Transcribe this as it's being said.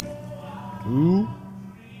Ooh.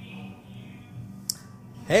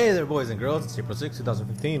 Hey there, boys and girls. It's April 6,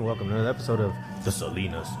 2015. Welcome to another episode of the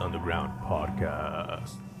Salinas Underground Podcast.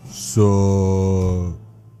 So...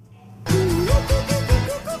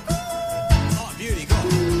 Oh, beauty, go.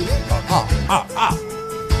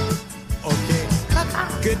 Okay.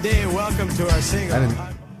 Good day. Welcome to our single. I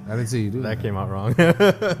didn't see you do That that. came out wrong.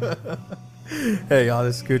 Hey, y'all,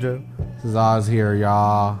 this is Cujo. This is Oz here,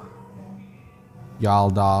 y'all. Y'all,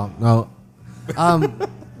 doll. No.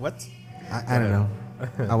 What? I don't know.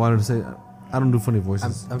 I wanted to say... I don't do funny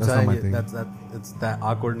voices. I'm That's not telling my you, thing. it's that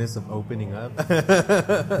awkwardness of opening up.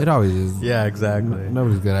 It always is. Yeah, exactly.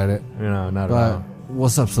 Nobody's good at it. You know, not at But all.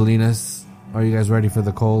 what's up, Salinas? Are you guys ready for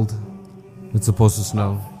the cold? It's supposed to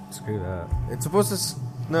snow. Screw that. It's supposed to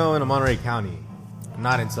snow in Monterey County,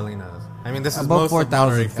 not in Salinas. I mean, this is Above most of 4,000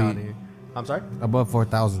 Monterey feet. County. I'm sorry? Above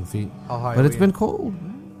 4,000 feet. How high But are it's we? been cold.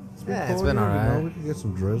 Yeah, it's been alright. We can get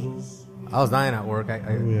some drizzles. I was dying at work.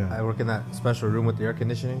 I work in that special room with the air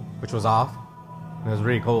conditioning, which was off. And it was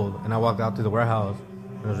really cold. And I walked out to the warehouse,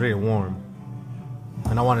 and it was really warm.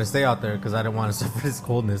 And I wanted to stay out there because I didn't want to suffer this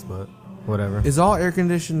coldness, but whatever. Is all air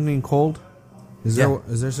conditioning cold? Is Yeah.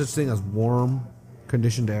 there such thing as warm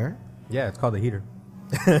conditioned air? Yeah, it's called a heater.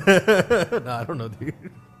 No, I don't know, dude.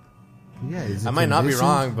 Yeah, is it I might not be conditioned?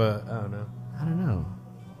 wrong, but I don't know. I don't know.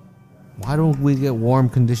 Why don't we get warm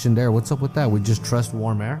conditioned air? What's up with that? We just trust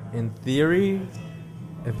warm air? In theory,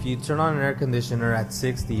 if you turn on an air conditioner at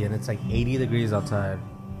 60 and it's like 80 degrees outside,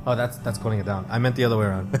 oh, that's cooling it down. I meant the other way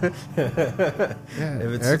around. Yeah,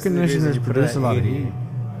 If it's air 60 degrees and conditioners you put it produce at a lot of 80, heat.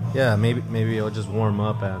 Yeah, maybe it'll just warm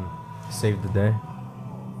up and save the day.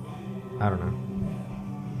 I don't know.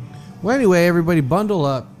 Well, anyway, everybody bundle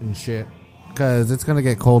up and shit, because it's gonna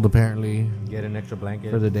get cold apparently Get an extra blanket.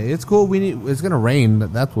 for the day. It's cool. It's gonna rain.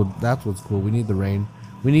 That's what's cool. We need the rain.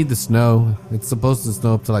 We need the snow. It's supposed to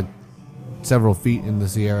snow up to like several feet in the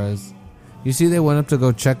Sierras. You see, they went up to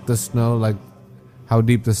go check the snow, like how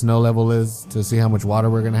deep the snow level is, to see how much water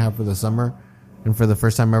we're gonna have for the summer. And for the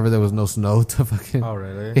first time ever, there was no snow to fucking. Oh,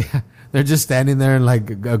 really? Yeah, they're just standing there in like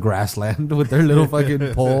a grassland with their little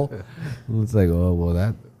fucking pole. It's like, oh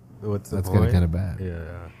well, What's the that's point? kind of bad.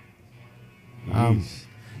 Yeah.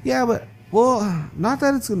 Yeah, but not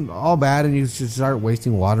that it's all bad and you should start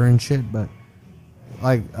wasting water and shit, but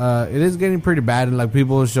like it is getting pretty bad, and like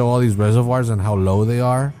people show all these reservoirs and how low they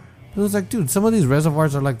are. It was like, dude, some of these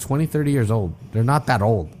reservoirs are like 20, 30 years old. They're not that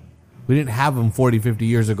old. We didn't have them 40, 50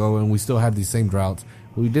 years ago, and we still have these same droughts.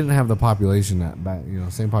 We didn't have the population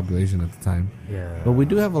same population at the time. Yeah. But we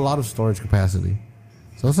do have a lot of storage capacity,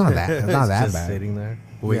 so it's not that it's not that just bad. sitting there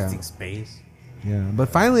wasting space. Yeah, but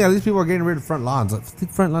finally, at least people are getting rid of front lawns. I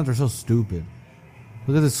think front lawns are so stupid.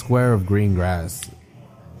 Look at this square of green grass.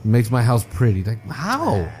 It makes my house pretty. Like,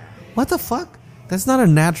 how? What the fuck? That's not a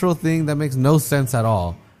natural thing. That makes no sense at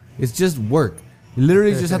all. It's just work. You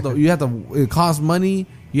literally just have to. It costs money.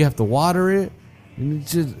 You have to water it,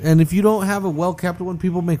 and if you don't have a well kept one,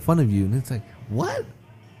 people make fun of you. And it's like, what?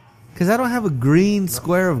 Because I don't have a green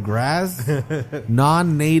square of grass,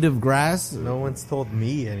 non-native grass. No one's told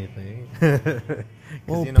me anything.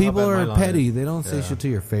 Well, you know how people bad my are lawn petty. is. They don't say Yeah. shit to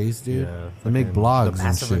your face, dude. Yeah, They make fucking- blogs The and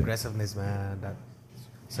passive shit. aggressiveness, man.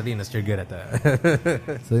 Salinas, you're good at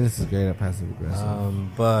that. So this is great at passive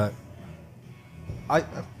aggressive. But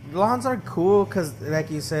lawns are cool because, like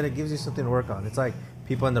you said, it gives you something to work on. It's like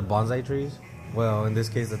people in their bonsai trees. Well, in this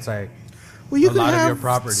case, it's like Well, you a can lot of have your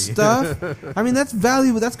property. stuff. I mean, that's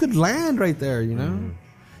valuable. That's good land right there. You know,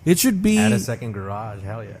 it should be. add a second garage.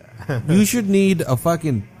 Hell yeah. You should need a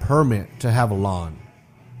fucking permit to have a lawn.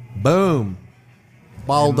 Boom.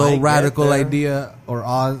 Baldo might get radical there. idea or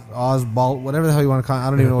Oz Bald, whatever the hell you want to call it. I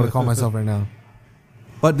don't even know what to call myself right now.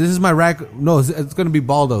 But this is my No, it's going to be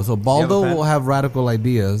Baldo. So Baldo pen? will have radical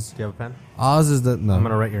ideas. Do you have a pen? Oz is the no. I'm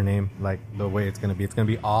gonna write your name like the way it's gonna be. It's gonna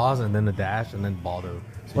be Oz and then the dash and then Baldo.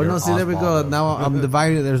 So Well, you're no, see, there we go. Osbaldo. Now I'm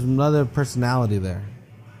dividing it. There's another personality there.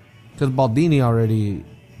 Because Baldini already,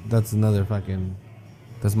 that's another fucking,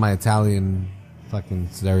 that's my Italian fucking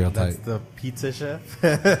stereotype. That's the pizza chef.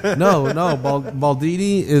 No,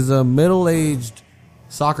 Baldini is a middle-aged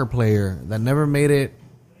soccer player that never made it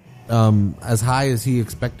as high as he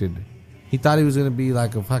expected. He thought he was going to be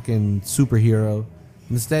like a fucking superhero.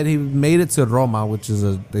 Instead, he made it to Roma, which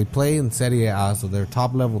is they play in Serie A, so they're a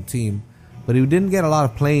top-level team. But he didn't get a lot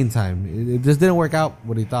of playing time. It just didn't work out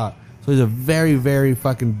what he thought. So he's a very, very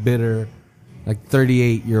fucking bitter, like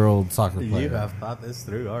 38-year-old soccer player. You have thought this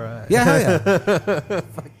through. All right. Yeah, hell yeah.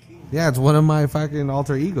 Yeah, it's one of my fucking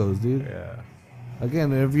alter egos, dude. Yeah.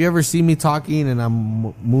 Again, if you ever see me talking and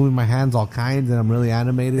I'm moving my hands all kinds and I'm really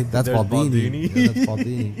animated, that's There's Baldini. Baldini. Yeah, that's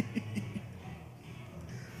Baldini.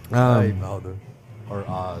 Like Baldo. Or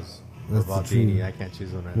Oz. Or Baldini. I can't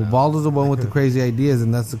choose one right now. Baldo's the one with the crazy ideas,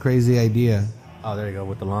 and that's the crazy idea. Oh, there you go,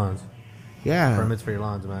 with the lawns. Yeah. Permits for your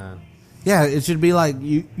lawns, man. Yeah, it should be like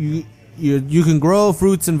you can grow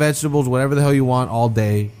fruits and vegetables, whatever the hell you want, all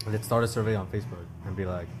day. Let's start a survey on Facebook and be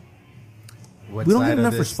like, we don't get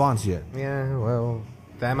enough response yet. Yeah, well,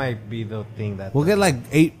 that might be the thing that... We'll get like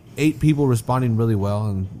eight people responding really well,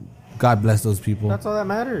 and God bless those people. That's all that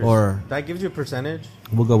matters. Or that gives you a percentage.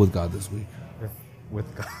 We'll go with God this week.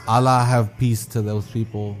 With God. Allah have peace to those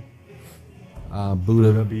people.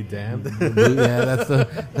 Buddha be damned.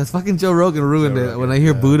 That's fucking Joe Rogan ruined it. When I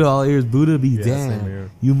hear Buddha, all I hear is Buddha be damned.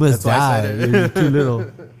 You must die. You're too little.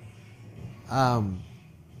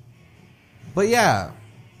 But yeah,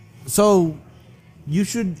 so you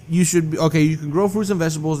should be okay. You can grow fruits and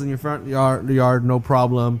vegetables in your front yard, no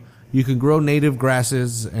problem. You can grow native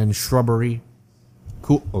grasses and shrubbery.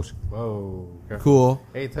 Cool. Oh, whoa. Careful. Cool.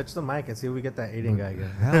 Hey, touch the mic and see if we get that Aiden guy again.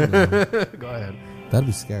 Hell no. Go ahead. That'd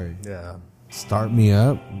be scary. Yeah. Start Me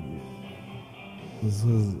Up. This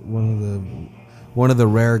was one of the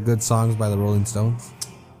rare good songs by the Rolling Stones.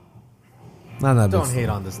 Don't hate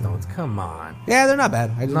on the Stones. Come on. Yeah, they're not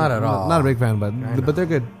bad. Not at all. Not a big fan, but they're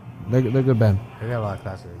good. They're a good band. They got a lot of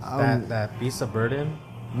classics. That Beast of Burden.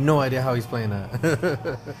 No idea how he's playing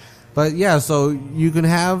that. But yeah, so you can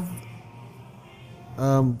have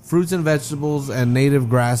fruits and vegetables and native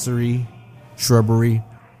grassery, shrubbery,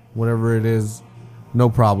 whatever it is, no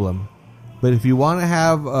problem. But if you want to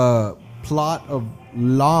have a plot of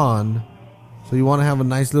lawn, so you want to have a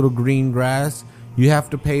nice little green grass, you have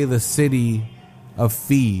to pay the city a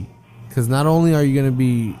fee. Because not only are you going to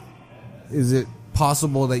be, is it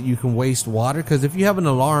possible that you can waste water? Because if you have an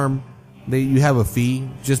alarm, you have a fee,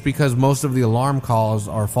 just because most of the alarm calls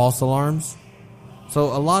are false alarms.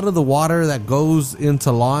 So a lot of the water that goes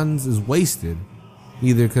into lawns is wasted,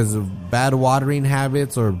 either because of bad watering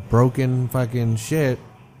habits or broken fucking shit.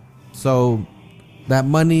 So that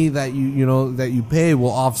money that you pay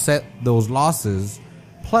will offset those losses.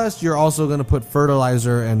 Plus, you're also going to put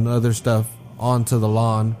fertilizer and other stuff onto the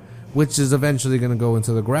lawn, which is eventually going to go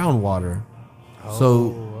into the groundwater.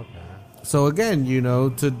 So again,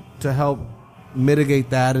 to help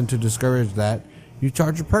mitigate that and to discourage that, you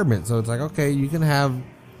charge a permit. So it's like, okay, you can have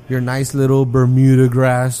your nice little Bermuda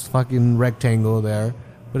grass fucking rectangle there,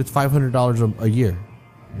 but it's $500 a year.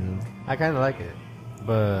 I kind of like it,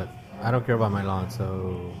 but I don't care about my lawn,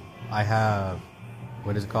 so I have,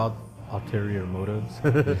 what is it called? Ulterior motives.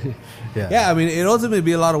 Yeah, I mean, it ultimately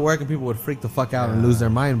be a lot of work and people would freak the fuck out and lose their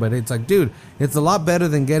mind, but it's like, dude, it's a lot better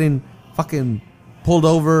than getting fucking pulled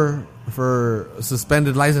over for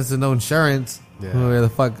suspended license and no insurance. Yeah. Where the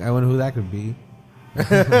fuck, I wonder who that could be.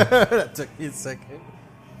 That took me a second.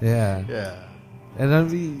 Yeah. Yeah. And I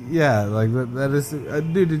mean, yeah, like that is,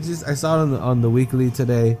 dude. It just, I saw it on the weekly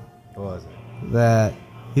today. What was it? That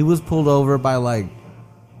he was pulled over by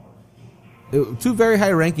two very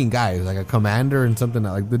high-ranking guys, like a commander and something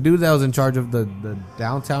like the dude that was in charge of the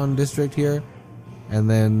downtown district here, and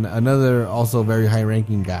then another also very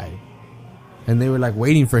high-ranking guy, and they were like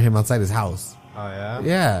waiting for him outside his house. Oh yeah.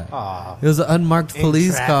 Yeah. Aww. It was an unmarked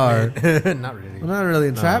police car. Not really. Well, not really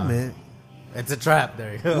entrapment. It's a trap.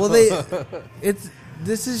 There you go. Well, this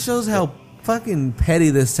just shows how fucking petty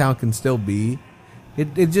this town can still be.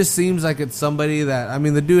 It just seems like it's somebody that, I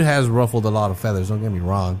mean, the dude has ruffled a lot of feathers. Don't get me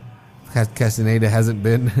wrong. Castaneda hasn't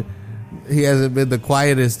been the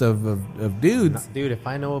quietest of dudes. Dude, if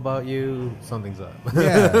I know about you, something's up.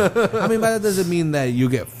 Yeah. I mean, but that doesn't mean that you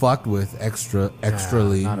get fucked with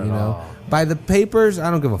extrally, not at all. By the papers, I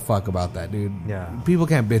don't give a fuck about that, dude. Yeah. People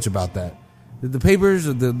can't bitch about that. The papers,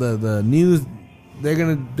 the news, they're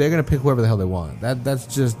gonna pick whoever the hell they want. That's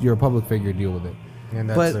just, you're a public figure, deal with it. And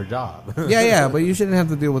that's their job. yeah, but you shouldn't have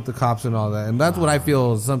to deal with the cops and all that. And that's what I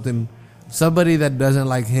feel is somebody that doesn't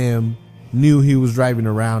like him knew he was driving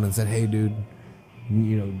around and said, "Hey, dude,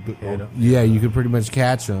 you could pretty much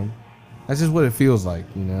catch him." That's just what it feels like,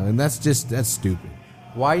 and that's stupid.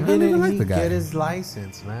 Why didn't he get his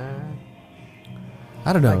license, man?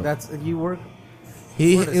 I don't know. Like, that's, you work.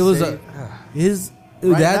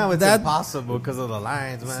 Now it's impossible because of the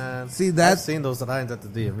lines, man. See, I've seen those lines at the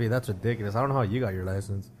DMV. That's ridiculous. I don't know how you got your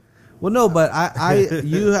license. Well, no, but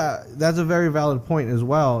that's a very valid point as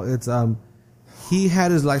well. It's he had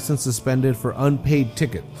his license suspended for unpaid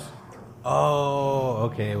tickets. Oh,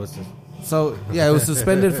 okay. It was just, so yeah, it was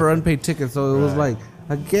suspended for unpaid tickets. So it was like,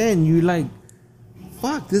 again,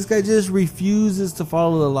 fuck, this guy just refuses to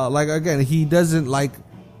follow the law. Like, again, he doesn't like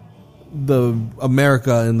the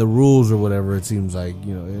America and the rules or whatever. It seems like,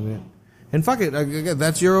 and fuck it, again,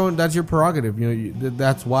 that's your prerogative.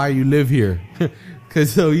 That's why you live here.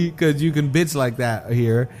 Because you can bitch like that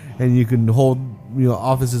here, and you can hold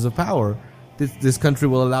offices of power. This country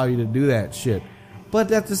will allow you to do that shit.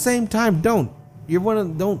 But at the same time, don't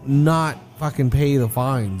not fucking pay the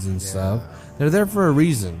fines and stuff. They're there for a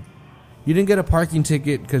reason. You didn't get a parking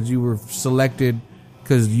ticket because you were selected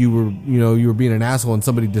because you were being an asshole and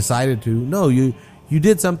somebody decided to. No, you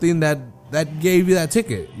did something that gave you that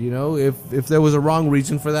ticket. If there was a wrong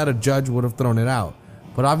reason for that, a judge would have thrown it out.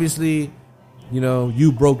 But obviously,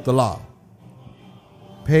 you broke the law.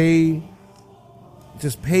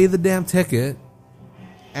 Just pay the damn ticket,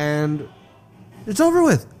 and it's over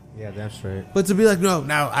with. Yeah, damn straight. But to be like, no,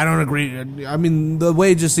 I don't agree. I mean, the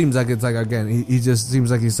way it just seems like it's like, again, he just seems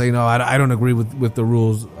like he's saying, no, I don't agree with the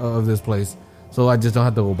rules of this place, so I just don't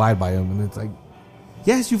have to abide by them. And it's like,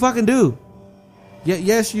 yes, you fucking do. Yeah,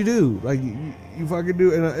 yes, you do. Like, you fucking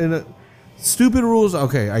do. In a stupid rules.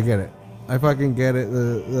 Okay, I get it. I fucking get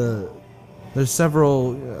it. There's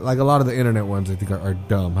several, like a lot of the internet ones I think are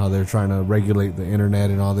dumb, how they're trying to regulate the internet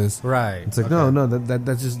and all this. Right. It's like, no,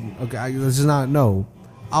 that's just, okay, that's just not, no.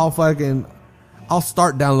 I'll start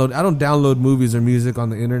download. I don't download movies or music on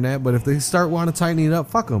the internet, but if they start wanting to tighten it up,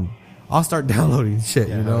 fuck them. I'll start downloading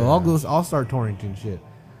shit, I'll start torrenting shit.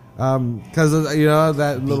 Cause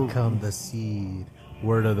that little. Become the seed.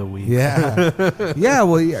 Word of the week. Yeah. Yeah,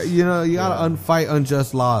 well, you gotta fight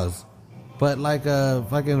unjust laws. But like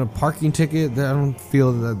a parking ticket, I don't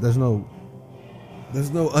feel that there's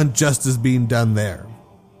no injustice being done there,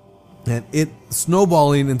 and it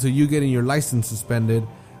snowballing into you getting your license suspended,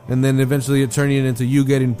 and then eventually it turning into you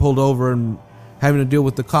getting pulled over and having to deal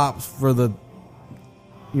with the cops for the,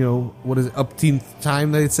 what is it, upteenth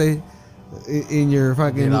time they say in your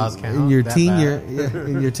fucking in your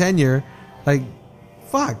tenure, like,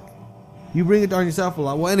 fuck. You bring it on yourself a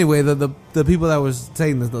lot. Well, anyway, the people that was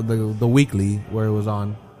saying this, the weekly where it was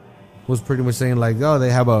on, was pretty much saying like, oh, they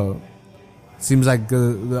have seems like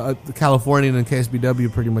the Californian and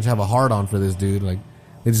KSBW pretty much have a hard on for this dude. Like,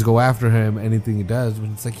 they just go after him, anything he does.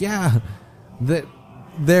 But it's like, yeah,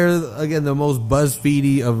 they're again the most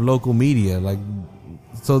BuzzFeedy of local media. Like,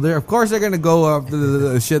 so of course they're gonna go after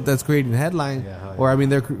the shit that's creating headlines, or I mean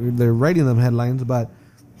they're writing them headlines, but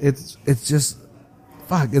it's just.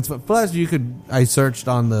 Fuck, plus I searched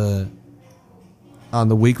on the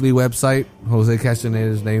weekly website, Jose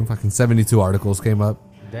Castaneda's name, fucking 72 articles came up.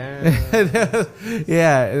 Damn.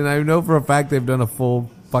 Yeah, and I know for a fact they've done a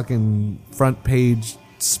full fucking front page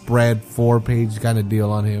spread, 4-page kind of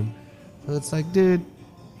deal on him. So it's like, dude,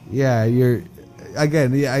 yeah, I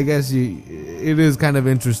guess it is kind of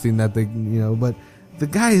interesting that they, but the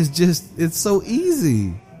guy is it's so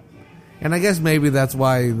easy. And I guess maybe that's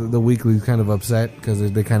why the weekly's kind of upset,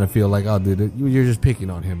 because they kind of feel like, oh, dude, you're just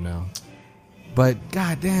picking on him now. But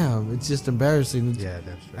goddamn, it's just embarrassing. Yeah,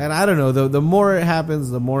 that's right. And I don't know, the more it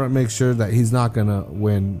happens, the more it makes sure that he's not gonna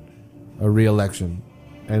win a re-election.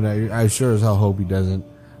 And I sure as hell hope he doesn't.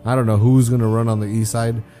 I don't know who's gonna run on the east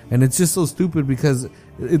side, and it's just so stupid because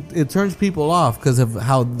it turns people off because of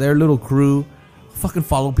how their little crew fucking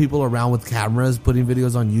follow people around with cameras, putting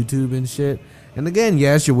videos on YouTube and shit. And again,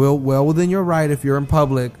 yes, you're well within your right if you're in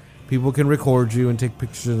public. People can record you and take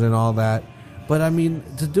pictures and all that. But I mean,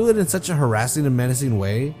 to do it in such a harassing and menacing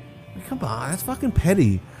way, come on, that's fucking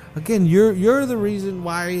petty. Again, you're the reason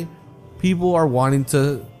why people are wanting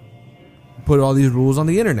to put all these rules on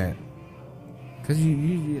the internet. Because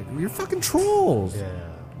you're fucking trolls.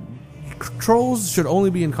 Yeah. Trolls should only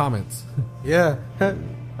be in comments. Yeah. I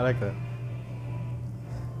like that.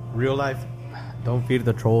 Real life, don't feed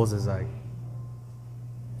the trolls is like,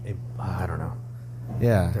 I don't know.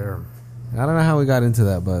 Yeah. I don't know how we got into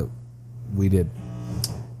that, but we did.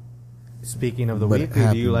 Speaking of the weekly,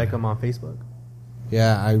 do you like them on Facebook?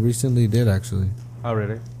 Yeah, I recently did, actually. Oh,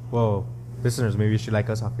 really? Well, listeners, maybe you should like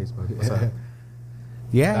us on Facebook. What's up?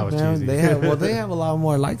 Yeah, that was man, cheesy. they have a lot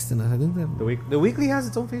more likes than us. I think the weekly has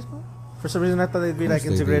its own Facebook. For some reason, I thought they'd be like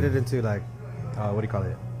integrated into like, what do you call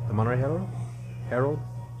it? The Monterey Herald? Herald?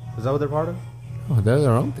 Is that what they're part of? Oh, they're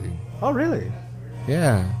their own thing. Oh, really?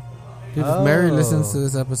 Yeah. Dude, if Mary listens to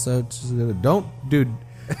this episode,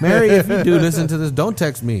 Mary, if you do listen to this, don't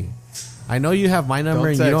text me. I know you have my number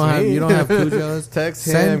and you don't have Cujo's. Text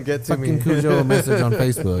Send him, get to me. Fucking Cujo a message on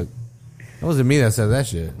Facebook. That wasn't me that said that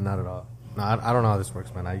shit. Not at all. No, I don't know how this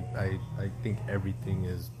works, man. I think everything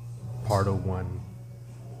is part of one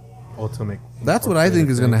ultimate. That's what I think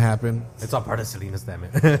is going to happen. It's all part of Salinas, damn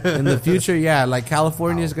it. In the future, yeah, like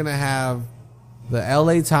California is going to have the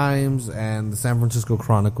LA Times and the San Francisco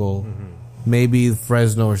Chronicle. Mm-hmm. Maybe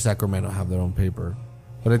Fresno or Sacramento have their own paper.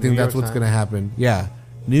 But I think that's what's going to happen. Yeah.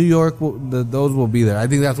 New York, those will be there. I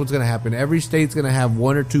think that's what's going to happen. Every state's going to have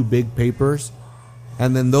one or two big papers.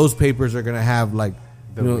 And then those papers are going to have like,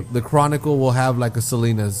 the Chronicle will have like a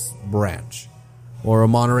Salinas branch or a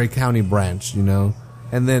Monterey County branch, and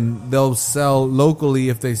then they'll sell locally.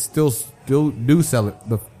 If they still do sell it,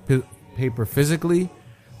 the paper physically,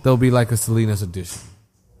 there'll be like a Salinas edition.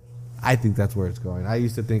 I think that's where it's going. I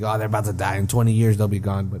used to think, they're about to die in 20 years, they'll be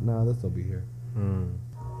gone, but no, they'll still be here.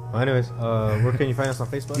 Well, anyways, where can you find us on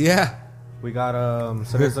Facebook? Yeah. We got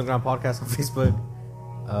Salinas Underground Podcast on Facebook.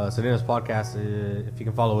 Salinas Podcast, if you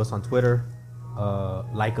can follow us on Twitter,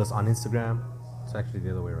 like us on Instagram. It's actually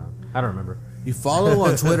the other way around. I don't remember. You follow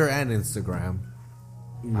on Twitter and Instagram.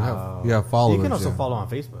 You have followers. You can also follow on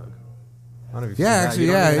Facebook. I don't know if Yeah, you've actually,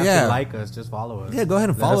 seen that. You don't even have to yeah. like us, just follow us. Yeah, go ahead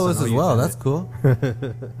and Let follow us us know as you well. did That's it. cool.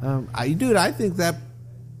 I think that,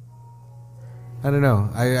 I don't know.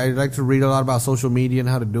 I like to read a lot about social media and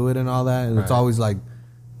how to do it and all that. And it's always like,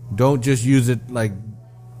 don't just use it like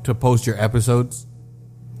to post your episodes,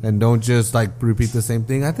 and don't just like repeat the same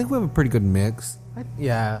thing. I think we have a pretty good mix.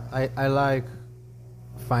 I like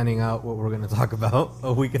finding out what we're going to talk about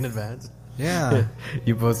a week in advance. Yeah.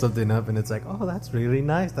 You post something up and it's like, oh, that's really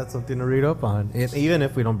nice. That's something to read up on. Even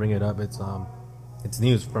if we don't bring it up, it's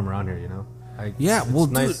news from around here, Dude,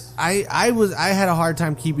 I had a hard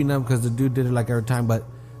time keeping up because the dude did it like every time. But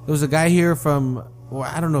there was a guy here from,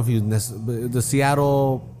 I don't know if he was the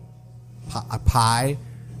Seattle Pie.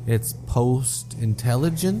 It's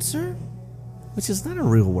Post-Intelligencer, which is not a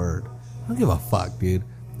real word. I don't give a fuck, dude.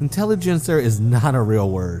 Intelligencer is not a real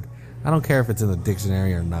word. I don't care if it's in the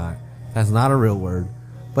dictionary or not. That's not a real word.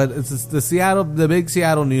 But it's the big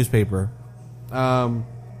Seattle newspaper. And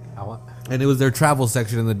it was their travel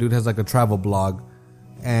section, and the dude has like a travel blog.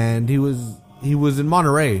 And he was in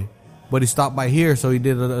Monterey, but he stopped by here, so he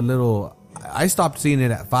did a little. I stopped seeing it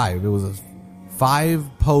at 5. It was a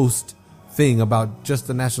 5-post thing about just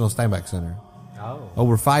the National Steinbeck Center.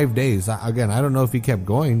 Over 5 days. Again, I don't know if he kept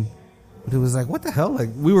going, but it was like, what the hell? Like,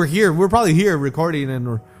 we were probably here recording,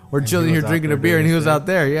 and we're chilling here drinking a beer, and he was out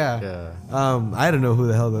there. Yeah. I don't know who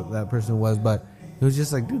the hell that person was, but it was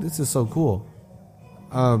just like, dude, this is so cool.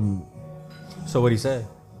 So what'd he say?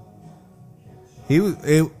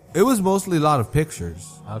 It was mostly a lot of pictures.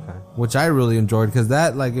 Okay. Which I really enjoyed, because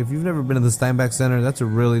that, like, if you've never been to the Steinbeck Center, that's a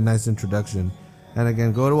really nice introduction. And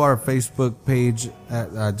again, go to our Facebook page,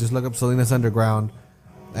 just look up Salinas Underground,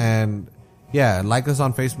 and like us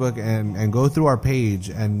on Facebook, and go through our page,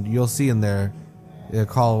 and you'll see in there,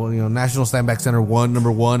 call National Steinbeck Center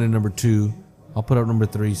number 1 and number 2. I'll put up number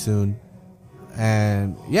 3 soon.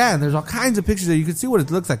 And and there's all kinds of pictures there. You can see what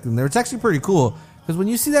it looks like in there. It's actually pretty cool, because when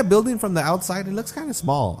you see that building from the outside, it looks kind of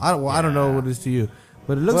small. I don't know what it is to you,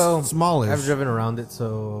 but it looks smallish. I've driven around it,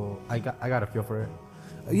 so I got a feel for it.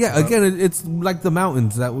 Yeah, again, it's like the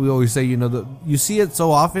mountains that we always say. You see it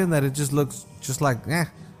so often that it just looks just like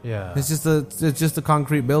Yeah, it's just a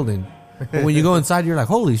concrete building. But when you go inside, you're like,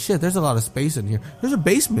 holy shit, there's a lot of space in here. There's a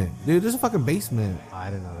basement, dude. There's a fucking basement.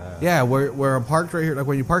 I didn't know that. Yeah, where I'm parked right here. Like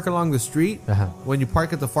when you park along the street, when you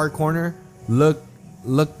park at the far corner, look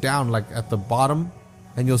down like at the bottom,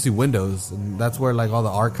 and you'll see windows, and that's where like all the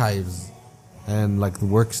archives and like the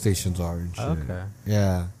workstations are and shit. Okay.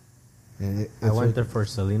 Yeah. I went there for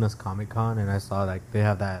Salinas Comic Con, and I saw like they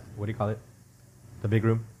have that, what do you call it? The big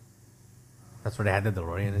room. That's where they had the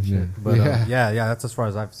DeLorean and shit. Yeah. But that's as far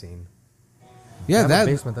as I've seen. Yeah, that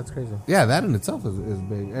basement, that's crazy. Yeah, that in itself is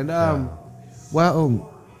big. And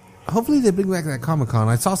hopefully they bring back that Comic Con.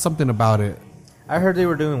 I saw something about it. I heard they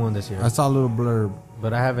were doing one this year. I saw a little blurb,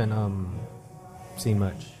 but I haven't seen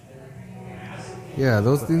much. Yeah,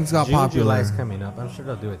 those things got popular. July's coming up. I'm sure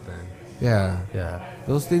they'll do it then. Yeah.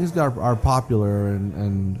 Those things are popular,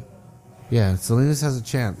 and Salinas has a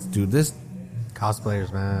chance, dude. This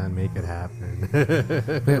cosplayers, man, make it happen.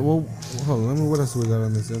 Man, well, hold on. Let me. What else we got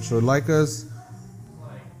on this intro? Like us.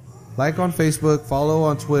 Like on Facebook, follow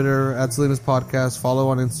on Twitter at Salinas Podcast, follow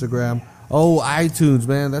on Instagram. Oh, iTunes,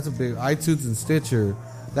 man, that's a big iTunes and Stitcher.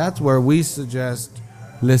 That's where we suggest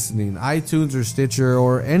listening. iTunes or Stitcher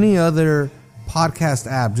or any other podcast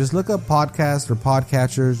app. Just look up podcast or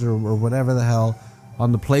podcatchers or whatever the hell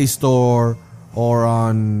on the Play Store or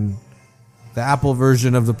on the Apple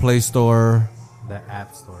version of the Play Store. The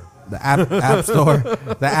App Store. The app store.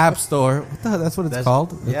 The App Store. What the hell? That's what it's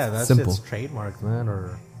called? That's simple. It's trademarked, man,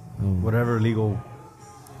 or whatever legal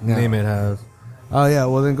name it has. Oh, yeah.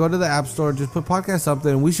 Well, then go to the App Store. Just put podcast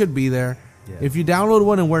something, and we should be there. Yeah. If you download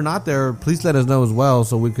one and we're not there, please let us know as well,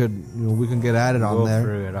 so we can get added on there.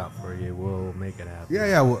 We'll figure it out for you. We'll make it happen.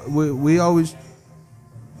 Yeah. We always,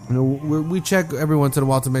 we check every once in a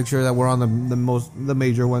while to make sure that we're on the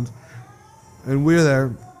major ones, and we're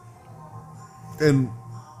there. And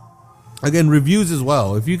Again, reviews as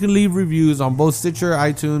well. If you can leave reviews on both Stitcher,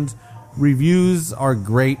 iTunes, reviews are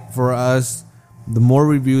great for us. The more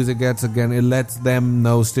reviews it gets, again, it lets them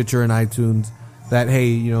know, Stitcher and iTunes, that hey,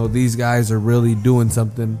 you know, these guys are really doing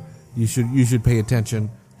something. You should pay attention.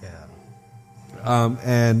 Yeah.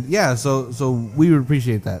 And yeah, so we would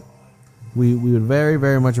appreciate that. We would very,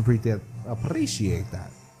 very much appreciate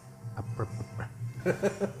that.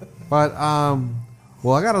 But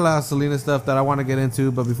well, I got a lot of Selena stuff that I want to get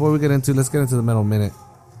into, but before we get into, let's get into the Metal Minute.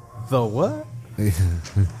 The what?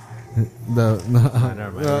 No,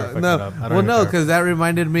 because that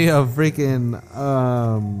reminded me of freaking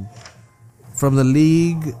from the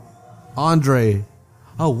league, Andre.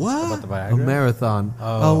 Oh, what? About the Viagra? A marathon.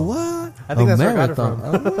 Oh, what? I think a that's where I got it marathon.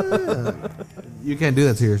 from. Oh, what? You can't do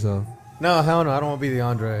that to yourself. No, hell no. I don't want to be the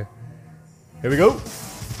Andre. Here we go.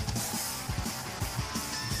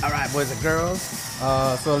 All right, boys and girls.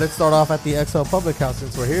 So let's start off at the XL Public House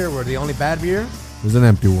since we're here. We're the only bad beer. There's an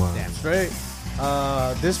empty one. Damn straight.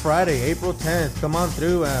 This Friday, April 10th, come on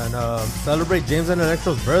through and celebrate James and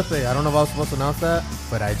Electro's birthday. I don't know if I was supposed to announce that,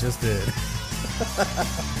 but I just did.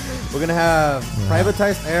 We're going to have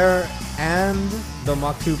Privatized Air and the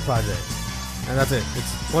Mach 2 Project. And that's it.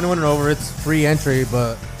 It's 21 and over. It's free entry,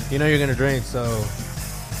 but you know you're going to drink, so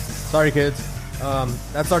sorry, kids.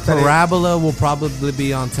 That's our 10. Parabola will probably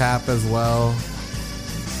be on tap as well.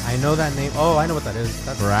 I know that name. Oh, I know what that is.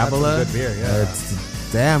 Parabola? That's some good beer, yeah.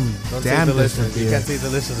 It's damn delicious. beer. You can't say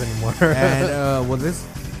delicious anymore. And well,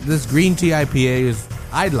 this green tea IPA is,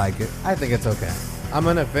 I'd like it. I think it's okay. I'm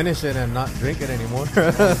gonna finish it and not drink it anymore.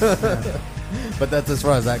 But that's as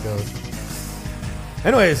far as that goes.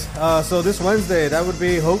 Anyways, so this Wednesday, that would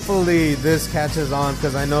be, hopefully this catches on,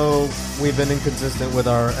 because I know we've been inconsistent with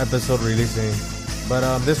our episode releasing.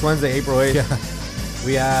 But this Wednesday, April 8th,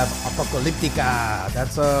 we have Apocalyptica.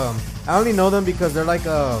 That's I only know them because they're like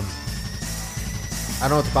I don't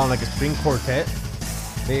know what to call them, like a string quartet.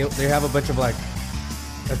 They have a bunch of like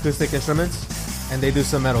acoustic instruments, and they do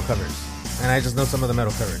some metal covers. And I just know some of the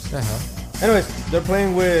metal covers. Anyways, they're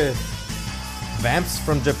playing with Vamps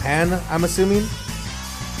from Japan, I'm assuming.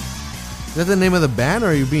 Is that the name of the band, or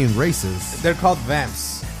are you being racist? They're called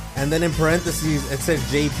Vamps. And then in parentheses, it says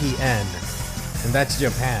JPN. And that's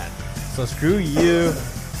Japan. So screw you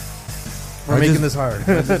for making this hard.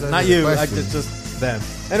 Not you, just them.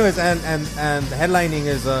 Anyways, and headlining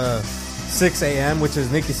is 6 a.m., which is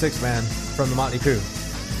Nikki Sixx Band from the Motley Crue.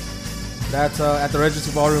 That's at the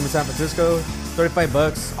Regency Ballroom in San Francisco.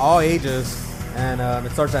 $35, all ages. And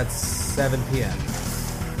it starts at 7 p.m.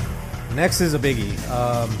 Next is a biggie.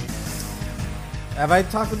 Have I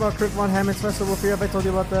talked about Kirk Von Hammett's festival for you? Have I told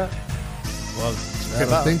you about that? Well, I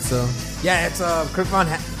don't think so. Yeah, it's Kirk Von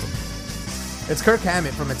It's Kirk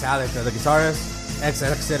Hammett from Metallica, the guitarist,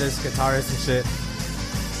 ex-Exodus guitarist and shit.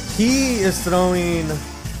 He is throwing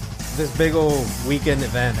this big old weekend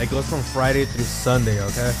event. It goes from Friday through Sunday,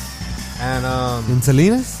 okay? And in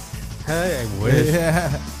Salinas? Hey, I wish.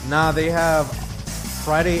 Yeah. Nah, they have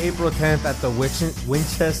Friday, April 10th at the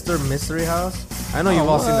Winchester Mystery House. I know you've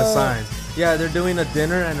all seen the signs. Yeah, they're doing a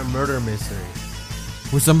dinner and a murder mystery.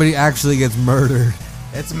 Where somebody actually gets murdered.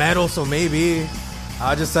 It's metal, so maybe.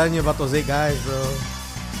 I was just telling you about those 8 guys, bro.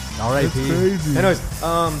 R.I.P. That's crazy. Anyways,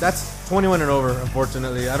 that's 21 and over,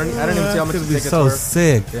 unfortunately. I don't even see how much the tickets so were.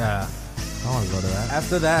 Sick. Yeah. I want to go to that.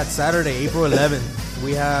 After that, Saturday, April 11th,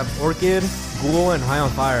 we have Orchid, Ghoul, and High on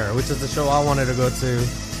Fire, which is the show I wanted to go to.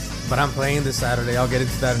 But I'm playing this Saturday. I'll get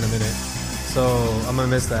into that in a minute. So I'm going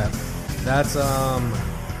to miss that. That's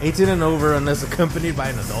 18 and over unless accompanied by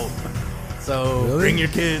an adult. So really? Bring your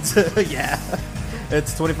kids. Yeah.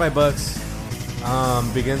 It's $25.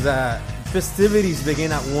 Festivities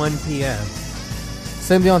begin at 1 p.m.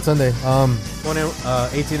 Same day on Sunday.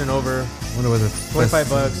 18 and over. Wonder what the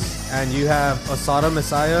 $25. And you have Asada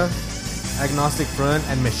Messiah, Agnostic Front,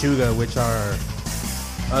 and Meshuggah, which are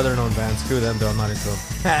other known bands. Screw them, though. I'm not into them.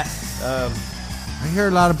 I hear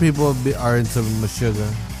a lot of people are into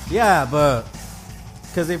Meshuggah. Yeah, but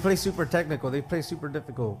because they play super technical, they play super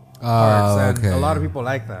difficult parts, and a lot of people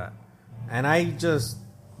like that. And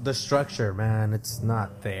the structure, man, it's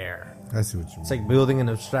not there. I see what you mean. It's like building an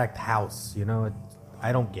abstract house, you know?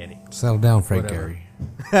 I don't get it. Settle down, Frank Gary.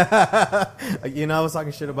 You know, I was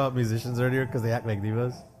talking shit about musicians earlier because they act like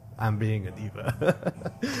divas. I'm being a diva.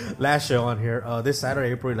 Last show on here, this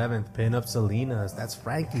Saturday, April 11th, Pin Up Salinas. That's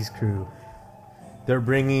Frankie's crew. They're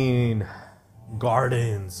bringing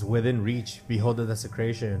Gardens, Within Reach, Behold the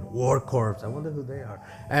Desecration, War Corpse. I wonder who they are.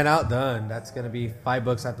 And Outdone. That's going to be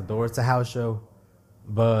 $5 at the door. It's a house show.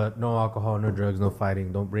 But no alcohol, no drugs, no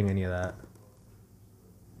fighting. Don't bring any of that.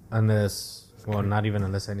 Unless Well, not even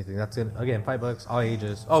unless anything. That's it. Again, $5, all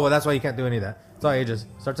ages. Oh, well, that's why you can't do any of that. It's all ages.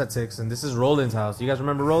 Starts at 6, and this is Roland's house. You guys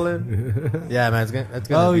remember Roland? Yeah, man, it's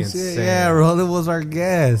gonna be insane. Yeah, Roland was our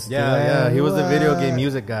guest. Yeah, he was the video game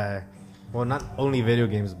music guy. Well, not only video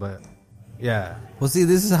games, but yeah. Well, see,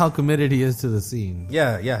 this is how committed he is to the scene.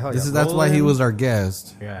 Yeah. That's why he was our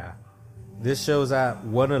guest. Yeah. This show's at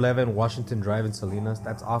 111 Washington Drive in Salinas.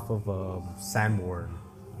 That's off of Sanborn.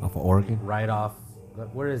 Off of Oregon? Right off.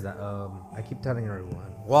 Where is that? I keep telling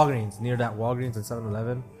everyone. Walgreens. Near that Walgreens and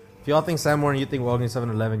 7-Eleven. If y'all think Sanborn and you think Walgreens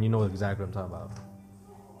 7-Eleven, you know exactly what I'm talking about.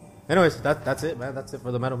 Anyways, that's it, man. That's it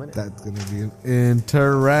for the Metal Minute. That's going to be an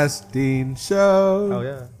interesting show. Oh,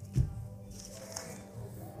 yeah.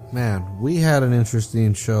 Man, we had an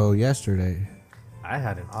interesting show yesterday. I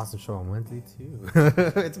had an awesome show on Wednesday, too.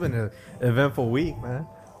 It's been an eventful week, man.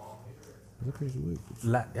 What a crazy week.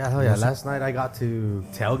 Last night I got to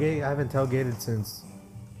tailgate. I haven't tailgated since,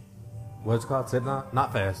 what's it called?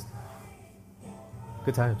 Not Fest.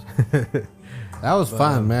 Good times. That was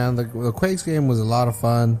fun, man. The Quakes game was a lot of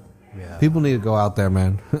fun. Yeah. People need to go out there,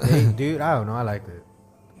 man. Dude, I don't know. I liked it.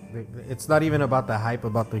 It's not even about the hype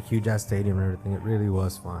about the huge ass stadium and everything. It really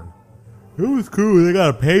was fun. It was cool. They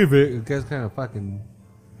gotta pave it. It gets kind of fucking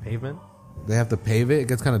pavement. They have to pave it. It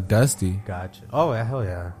gets kind of dusty. Gotcha. Oh yeah, hell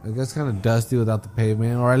yeah. It gets kind of dusty without the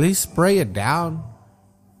pavement, or at least spray it down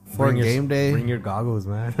for game day. Bring your goggles,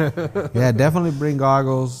 man. Yeah, definitely bring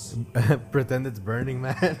goggles. Pretend it's Burning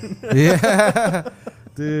Man. Yeah,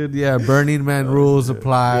 dude. Yeah, Burning Man rules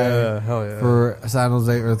apply. Yeah, hell yeah. For San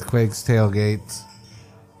Jose Earthquakes tailgates.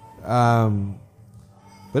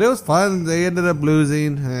 But it was fun. They ended up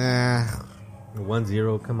losing.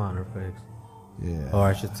 1-0. Come on, Earthquakes. Yeah. Or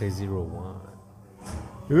I should say 0-1.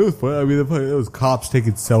 It was fun. I mean, it was cops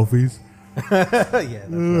taking selfies. Yeah, that's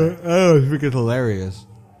right. Oh, it's freaking hilarious.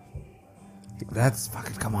 That's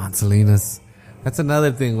fucking, come on, Salinas. That's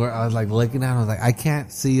another thing where I was like looking at it, I was like, I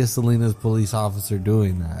can't see a Salinas police officer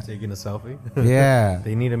doing that. Taking a selfie? Yeah.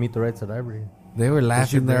 They need to meet the rights library. They were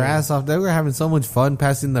laughing their ass off. They were having so much fun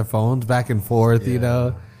passing their phones back and forth, you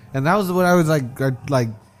know? And that was what I was like,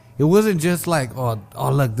 it wasn't just like, oh,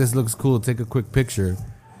 look, this looks cool. Take a quick picture.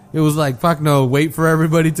 It was like, fuck no, wait for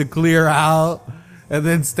everybody to clear out and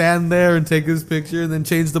then stand there and take his picture and then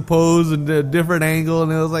change the pose and a different angle.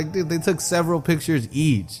 And it was like, dude, they took several pictures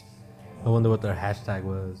each. I wonder what their hashtag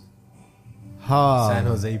was. San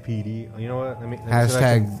Jose PD. You know what? Let me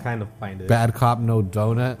Hashtag kind of find it. Bad cop, no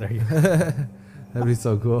donut. There you go. That'd be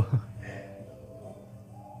so cool.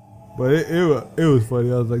 But it was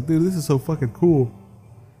funny. I was like, dude, this is so fucking cool.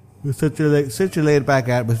 It's such a laid back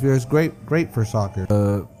atmosphere. It's great for soccer.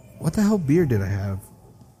 What the hell beer did I have?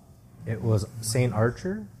 It was St.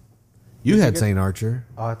 Archer. You had St. Archer.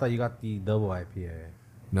 Oh, I thought you got the double IPA.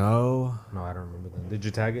 No, I don't remember that. Did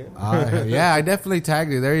you tag it? Yeah, I definitely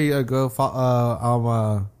tagged it. There you go.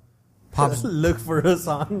 Pop's. Look for us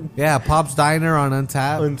on. Yeah, Pop's Diner on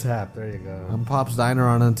Untapped. Untapped. There you go. I'm Pop's Diner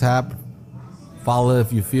on Untapped. Follow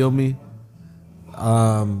if you feel me.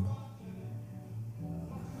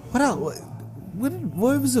 What else?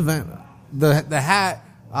 What was the event? The hat.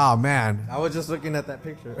 Oh man, I was just looking at that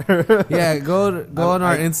picture. Yeah, go on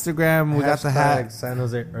our Instagram. We got the hat. San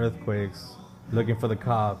Jose Earthquakes. Looking for the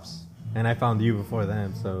cops, and I found you before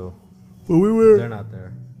them. So, but they're not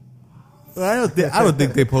there. I don't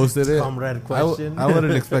think they posted it. Comrade question. I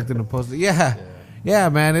wouldn't expect them to post it. Yeah,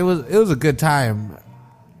 man. It was a good time.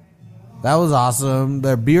 That was awesome.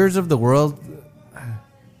 The beers of the world.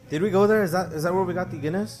 Did we go there? Is that where we got the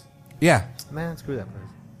Guinness? Yeah. Man, screw that place.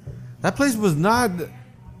 That place was not.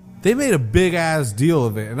 They made a big ass deal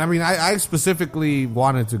of it, and I mean, I specifically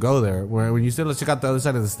wanted to go there. When you said let's check out the other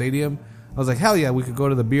side of the stadium, I was like, hell yeah, we could go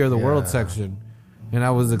to the beer of the world section, and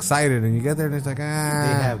I was excited. And you get there, and it's like, They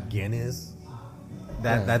have Guinness.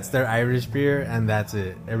 That's their Irish beer, and that's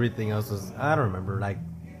it. Everything else was I don't remember, like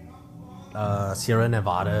Sierra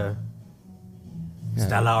Nevada.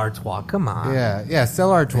 Stella Artois, come on. Yeah,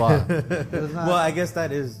 Stella Artois. Well, I guess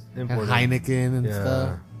that is important. And Heineken and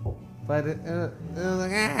stuff. But it was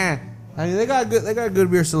like, I mean, they got good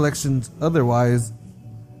beer selections. Otherwise,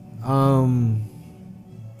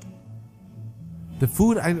 the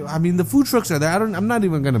food. I mean, the food trucks are there. I'm not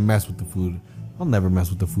even gonna mess with the food. I'll never mess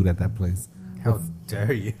with the food at that place. How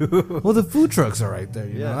dare you? Well, the food trucks are right there.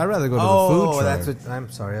 You know? I'd rather go to the food truck. That's what.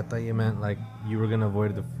 I'm sorry. I thought you meant like you were gonna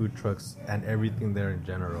avoid the food trucks and everything there in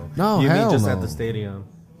general. No, you hell mean just no. at the stadium?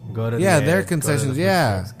 Go to their concessions.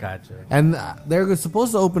 Yeah, gotcha. And they're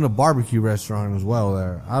supposed to open a barbecue restaurant as well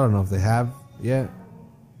there. I don't know if they have yet.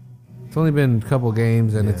 It's only been a couple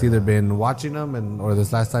games, and it's either been watching them or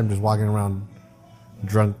this last time just walking around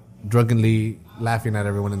drunkenly laughing at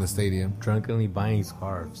everyone in the stadium. Drunkenly buying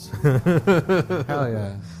scarves. Hell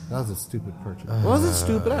yeah. That was a stupid purchase. Wasn't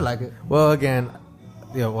stupid. I like it. Well, again,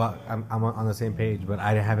 I'm on the same page, but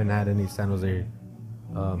I haven't had any San Jose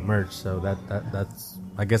merch, so that's.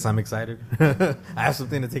 I guess I'm excited. I have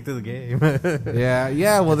something to take to the game.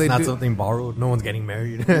 Yeah. Well, it's not something borrowed. No one's getting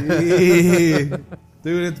married. Dude,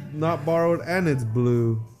 it's not borrowed and it's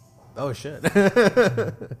blue. Oh shit!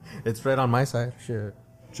 It's red on my side. Shit.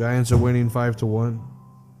 Giants are winning 5-1.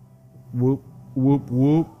 Whoop whoop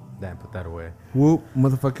whoop. Damn, put that away. Whoop,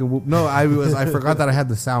 motherfucking whoop. No, I forgot that I had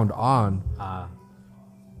the sound on.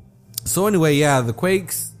 So anyway, yeah, the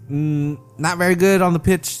Quakes not very good on the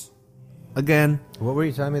pitch. Again, what were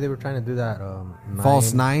you telling me they were trying to do that?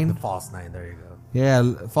 False 9. The false 9. There you go.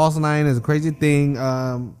 Yeah, false 9 is a crazy thing.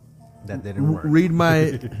 That didn't work. Read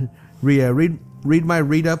my read my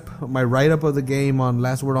write up of the game on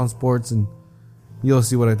Last Word on Sports, and you'll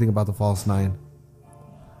see what I think about the false 9.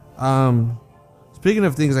 Speaking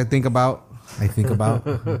of things I think about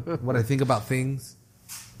what I think about things.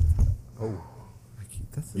 Oh,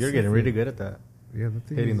 you're getting really good at that. Yeah, the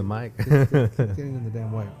thing hitting the mic, getting in the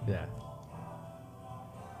damn way. Yeah.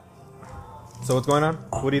 So what's going on?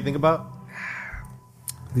 What do you think about?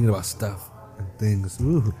 Thinking about stuff and things.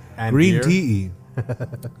 Ooh. And green beer? tea.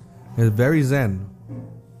 It's very zen.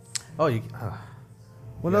 Oh, you.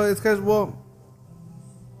 Well, no, it's because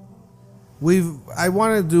I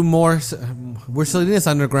want to do more. We're Salinas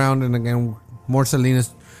Underground, and again, more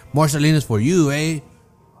Salinas for you, eh?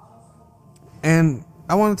 And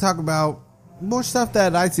I want to talk about more stuff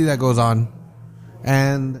that I see that goes on,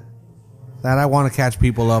 and that I want to catch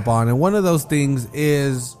people up on. And one of those things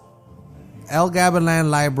is Gabilan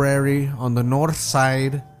Library on the north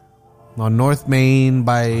side, on North Main,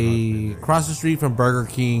 across the street from Burger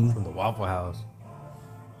King, from the Waffle House.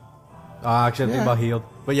 Actually, I think about Healed,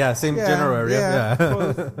 but yeah, same general area. Yeah.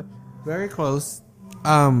 Close. Very close.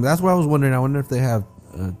 That's what I was wondering. I wonder if they have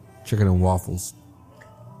chicken and waffles.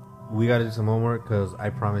 We got to do some homework because I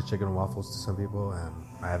promised chicken and waffles to some people, and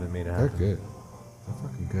I haven't made it happen. They're good. They're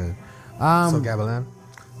fucking good. So Gabilan.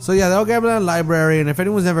 So yeah, the Gabilan Library, and if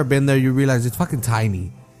anyone's ever been there, you realize it's fucking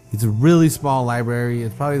tiny. It's a really small library.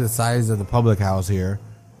 It's probably the size of the public house here,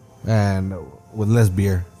 and with less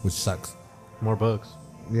beer, which sucks. More books.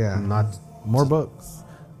 Yeah, not more books.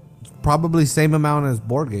 Probably same amount as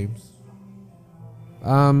board games.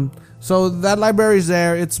 So that library's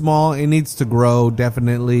there. It's small. It needs to grow,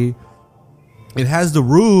 definitely. It has the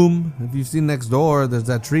room. If you've seen next door, there's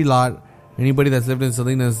that tree lot. Anybody that's lived in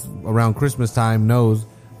Salinas around Christmas time knows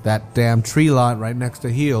that damn tree lot right next to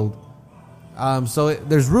Healed. So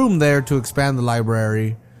there's room there to expand the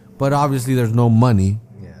library, but obviously there's no money.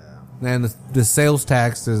 Yeah. And the sales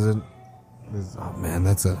tax isn't. Oh man,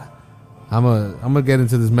 I'm gonna get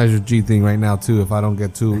into this Measure G thing right now too if I don't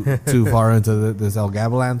get too far into this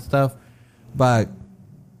Gabilan stuff. But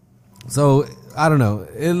so I don't know.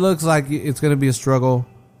 It looks like it's gonna be a struggle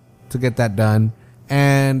to get that done.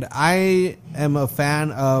 And I am a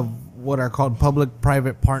fan of what are called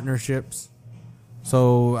public-private partnerships.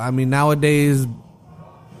 So, I mean, nowadays,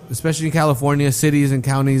 especially in California, cities and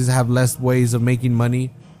counties have less ways of making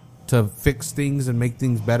money to fix things and make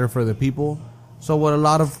things better for the people. So what a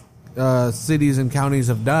lot of cities and counties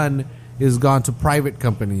have done is gone to private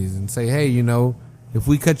companies and say, hey, if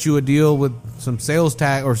we cut you a deal with some sales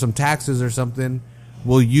tax or some taxes or something,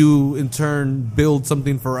 will you in turn build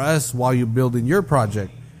something for us while you're building your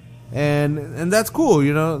project? And that's cool,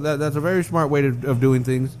 that's a very smart way of doing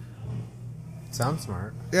things. Sounds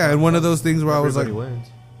smart. Yeah, and one of those things where everybody I was like, wins.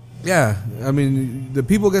 Yeah, I mean, the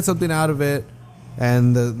people get something out of it,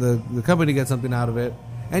 and the company gets something out of it.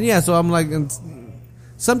 And yeah, so I'm like, and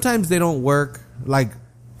sometimes they don't work, like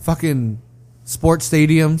fucking sports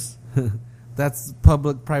stadiums. That's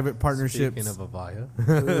public-private partnerships. Speaking of Avaya.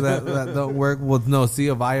 that don't work. Well, no, see,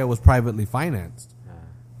 Avaya was privately financed.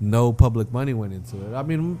 No public money went into it. I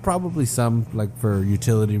mean, probably some, like, for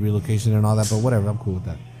utility relocation and all that, but whatever, I'm cool with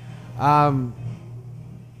that.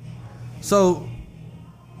 So,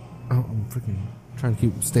 I'm freaking trying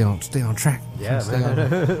to stay on track. Yeah, man.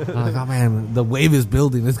 I'm like, oh man, the wave is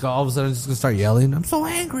building. It's all of a sudden just gonna start yelling. I'm so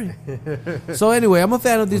angry. So anyway, I'm a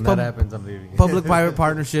fan of these public-private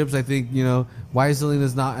partnerships. I think why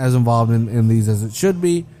Salinas not as involved in these as it should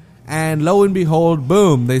be. And lo and behold,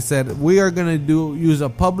 boom! They said we are gonna use a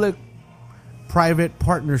public-private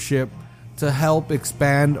partnership to help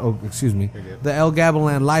expand. Oh, excuse me, the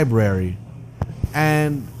Gabilan Library.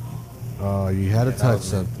 And you had to touch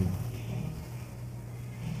something.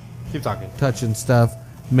 Keep talking. Touching stuff,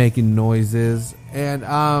 making noises. And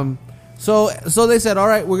so they said, all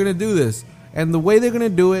right, we're going to do this. And the way they're going to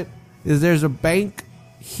do it is there's a bank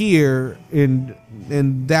here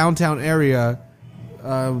in downtown area,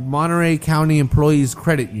 Monterey County Employees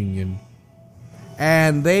Credit Union,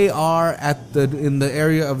 and they are in the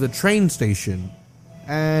area of the train station.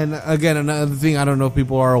 And again, another thing I don't know if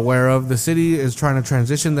people are aware of, the city is trying to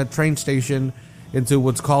transition that train station into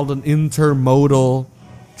what's called an intermodal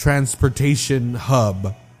transportation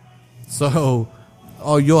hub. So,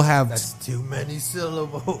 you'll have... That's too many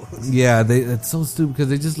syllables. Yeah, it's so stupid because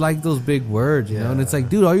they just like those big words, you know? And it's like,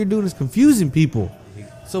 dude, all you're doing is confusing people.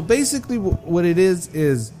 So basically what it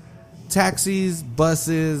is taxis,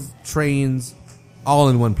 buses, trains, all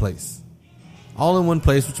in one place. All in one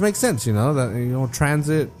place, which makes sense, you know, that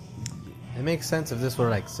transit. It makes sense if this were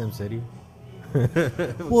like SimCity.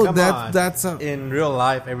 Well, that's in real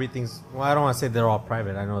life, everything's. Well, I don't want to say they're all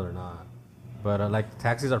private. I know they're not, but like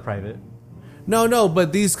taxis are private. No,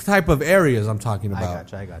 but these type of areas I'm talking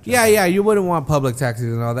about. I got you. Yeah, you wouldn't want public taxis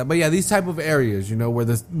and all that, but yeah, these type of areas, you know, where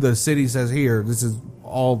the city says here, this is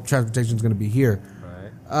all transportation is going to be here.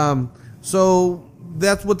 Right. So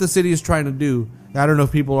that's what the city is trying to do. I don't know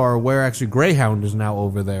if people are aware. Actually, Greyhound is now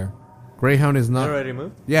over there. Greyhound is not. They already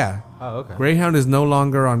moved? Yeah. Oh, okay. Greyhound is no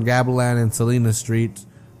longer on Gabilan and Salinas Street.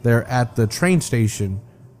 They're at the train station.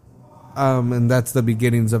 And that's the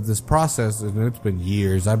beginnings of this process. And it's been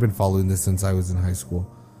years. I've been following this since I was in high school.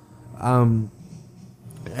 And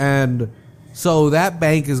so that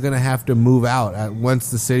bank is going to have to move out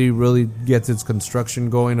once the city really gets its construction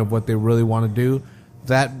going of what they really want to do.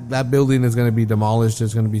 That building is going to be demolished.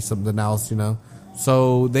 There's going to be something else, you know.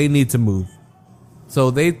 So they need to move.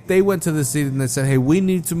 So they went to the city and they said, hey, we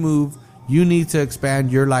need to move. You need to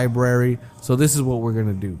expand your library. So this is what we're going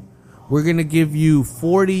to do. We're going to give you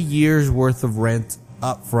 40 years worth of rent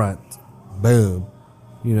up front. Boom.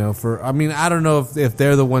 You know, I don't know if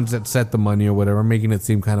they're the ones that set the money or whatever, making it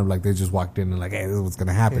seem kind of like they just walked in and like, hey, this is what's going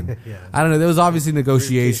to happen. Yeah. I don't know. There was obviously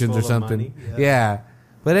negotiations or something. Yeah.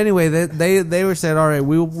 But anyway, they were said, all right,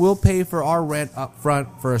 we'll pay for our rent up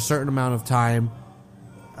front for a certain amount of time.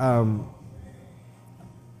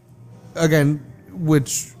 Again,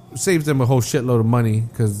 which saves them a whole shitload of money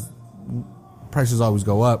because prices always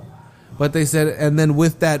go up. But they said, and then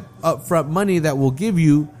with that upfront money that we'll give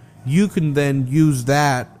you, you can then use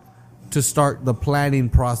that to start the planning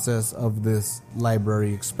process of this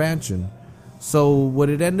library expansion. So what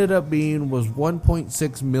it ended up being was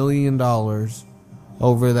 $1.6 million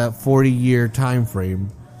over that 40-year time frame.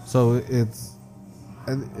 So it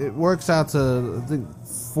works out to, I think,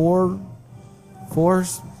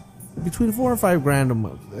 between $4 and $5 a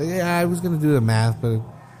month. Yeah, I was gonna do the math, but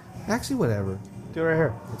actually, whatever. Do it right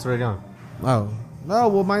here. It's already on. Oh no,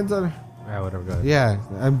 well mine's on. Yeah, whatever. Go ahead. Yeah,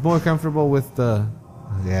 I'm more comfortable with the.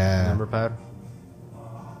 Yeah. Number pad.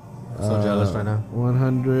 So jealous right now.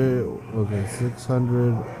 100. Okay,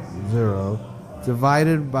 600. 0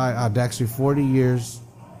 divided by actually 40 years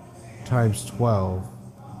times 12.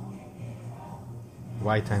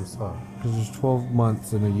 Why times 12? Because there's 12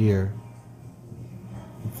 months in a year.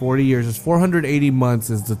 40 years is 480 months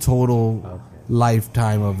is the total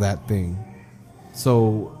lifetime of that thing.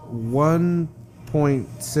 So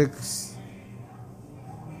 $1.6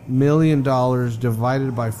 million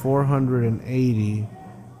divided by 480,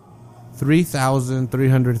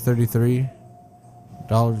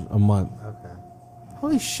 $3,333 a month. Okay.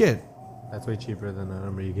 Holy shit. That's way cheaper than the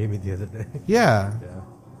number you gave me the other day. Yeah. Yeah.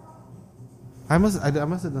 I must have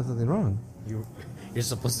done something wrong. You're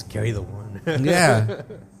supposed to carry the one. Yeah.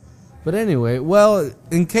 But anyway, well,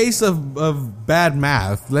 in case of bad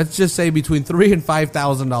math, let's just say between $3,000 and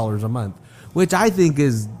 $5,000 a month, which I think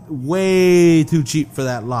is way too cheap for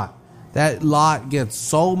that lot. That lot gets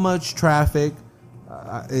so much traffic.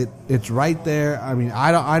 It's right there. I mean,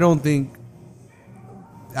 I don't think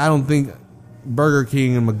Burger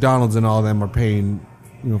King and McDonald's and all of them are paying,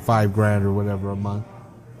 $5,000 or whatever a month.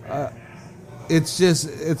 It's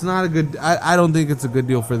not a good. I don't think it's a good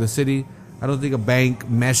deal for the city. I don't think a bank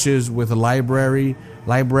meshes with a library.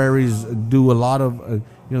 Libraries do a lot of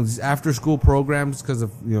these after school programs because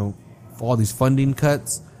of all these funding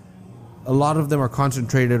cuts. A lot of them are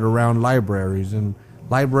concentrated around libraries, and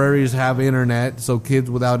libraries have internet, so kids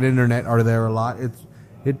without internet are there a lot. It's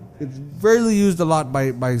rarely used a lot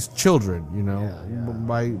by children,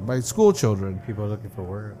 by school children. People looking for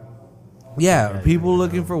work. Yeah, people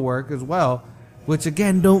looking for work as well, which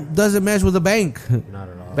again doesn't mesh with a bank. Not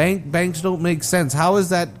at all. Banks don't make sense. How is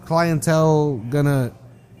that clientele gonna,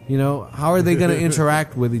 how are they gonna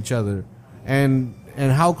interact with each other, and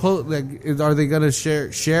how close? Like, are they gonna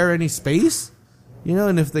share any space?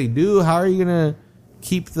 And if they do, how are you gonna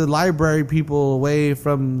keep the library people away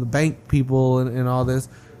from the bank people and all this?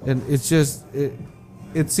 And it's just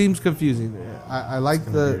it seems confusing. I like It's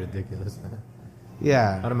gonna be ridiculous, man.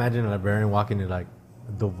 Yeah. I'd imagine a librarian walking in like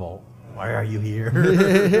the vault. Why are you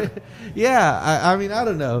here? Yeah, I mean, I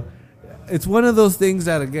don't know. It's one of those things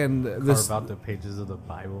that, again, Carve out the pages of the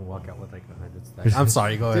Bible and walk out with like 100 stacks. I'm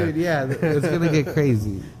sorry, go ahead. Dude, yeah, it's going to get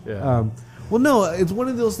crazy. Yeah. Well, no, it's one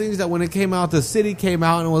of those things that when it came out, the city came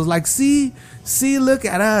out and was like, see, look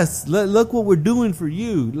at us. Look what we're doing for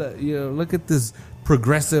you. Look at this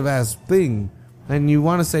progressive ass thing. And you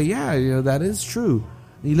want to say, yeah, that is true.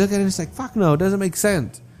 And you look at it and it's like, fuck no, it doesn't make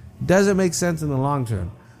sense. It doesn't make sense in the long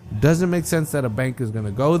term. It doesn't make sense that a bank is going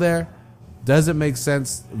to go there. Doesn't make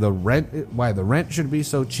sense why the rent should be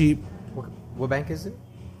so cheap. What bank is it?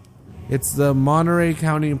 It's the Monterey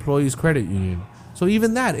County Employees Credit Union. So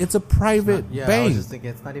even that, it's a private bank. I was just thinking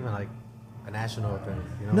it's not even like a national thing.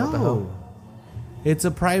 What the hell? No. It's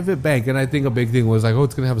a private bank, and I think a big thing was like, oh,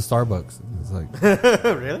 it's going to have a Starbucks. It's like,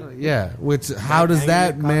 really? Yeah, which how does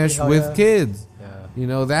that mesh with kids?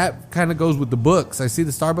 Yeah. That kind of goes with the books. I see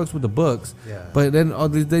the Starbucks with the books. Yeah. But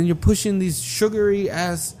then you're pushing these sugary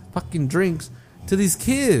ass fucking drinks to these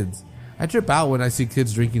kids. I trip out when I see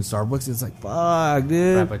kids drinking Starbucks. It's like, fuck,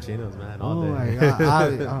 dude. Frappuccinos, man, all day.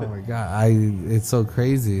 Oh my god, it's so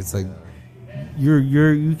crazy. It's like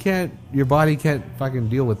your body can't fucking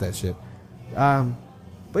deal with that shit.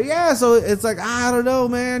 But yeah, so it's like, I don't know,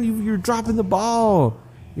 man. You're dropping the ball.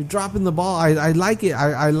 You're dropping the ball. I like it.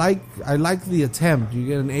 I like the attempt. You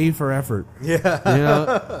get an A for effort. Yeah.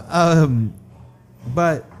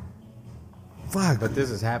 But fuck. But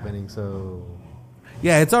this is happening, so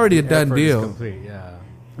yeah, it's already a done deal. Is complete, yeah.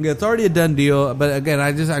 Yeah, it's already a done deal. But again,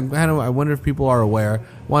 I wonder if people are aware.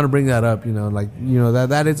 I want to bring that up.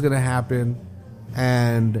 That is going to happen,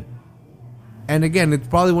 and again, it's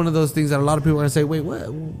probably one of those things that a lot of people are going to say, wait, what?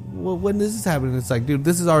 When does this happen? It's like, dude,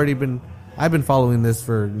 this has already been. I've been following this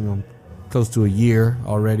for close to a year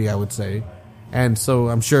already, I would say, and so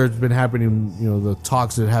I'm sure it's been happening. The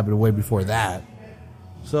talks that happened way before that.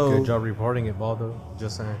 So good job reporting it, Baldo.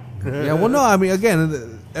 Just saying. Yeah, well, no, I mean,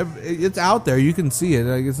 again, it's out there. You can see it.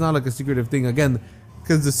 Like, it's not like a secretive thing. Again,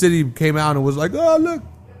 because the city came out and was like, "Oh, look,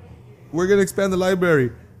 we're gonna expand the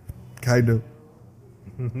library," kind of.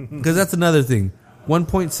 Because that's another thing.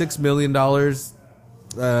 $1.6 million.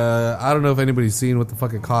 I don't know if anybody's seen what the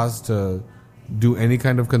fuck it costs to do any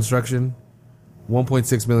kind of construction.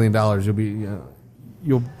 $1.6 million.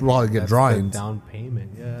 You'll probably get drawings. Down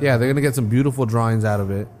payment. Yeah. Yeah, they're gonna get some beautiful drawings out of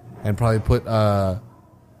it, and probably put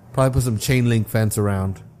some chain link fence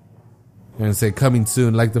around, and say coming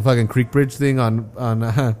soon, like the fucking Creek Bridge thing on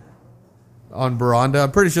Veranda.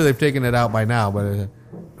 I'm pretty sure they've taken it out by now, but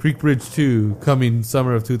Creek Bridge 2 coming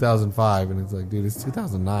summer of 2005, and it's like, dude, it's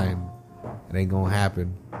 2009. It ain't gonna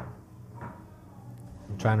happen.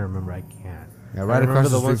 I'm trying to remember. I can't. Yeah, right across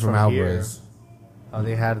the street from Alvarez. Oh,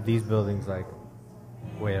 they had these buildings like.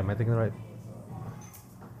 Wait, am I thinking right?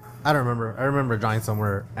 I don't remember. I remember drawing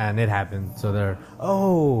somewhere and it happened. So they're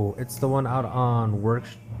it's the one out on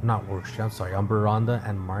on Veranda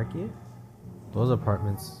and Market. Those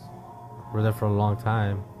apartments were there for a long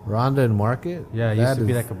time. Veranda and Market? Yeah, it used to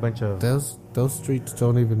be like a bunch of those streets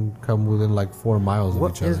don't even come within like 4 miles of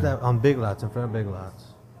each other. What is that on Big Lots, in front of Big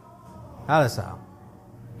Lots? Alisal.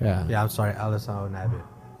 Yeah. Yeah, I'm sorry, Alisal and Abbott.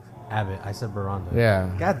 I said Veranda. Yeah.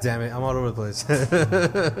 God damn it, I'm all over the place.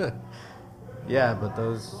 Yeah, but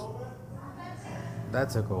that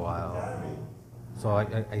took a while. So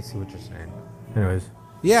I see what you're saying. Anyways.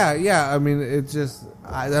 Yeah. I mean, it's just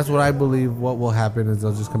that's what I believe. What will happen is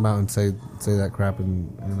they'll just come out and say that crap,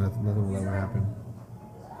 and nothing will ever happen.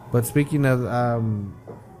 But speaking of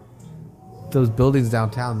those buildings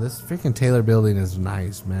downtown, this freaking Taylor building is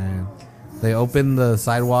nice, man. They open the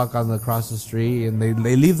sidewalk across the street, and they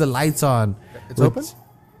leave the lights on. It's open?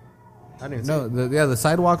 I didn't see it. The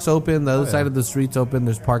sidewalk's open. The other side of the street's open.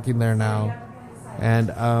 There's parking there now,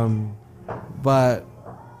 and but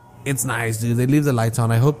it's nice, dude. They leave the lights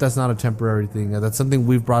on. I hope that's not a temporary thing. That's something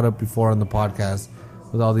we've brought up before on the podcast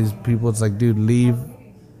with all these people. It's like, dude, leave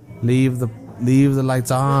the lights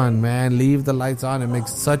on, man. Leave the lights on. It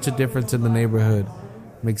makes such a difference in the neighborhood.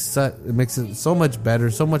 It makes it so much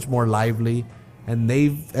better, so much more lively. And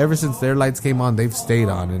ever since their lights came on, they've stayed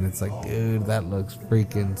on. And it's like, dude, that looks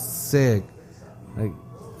freaking sick. Like,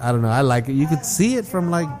 I don't know. I like it. You could see it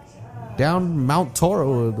from like down Mount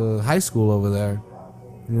Toro, the high school over there.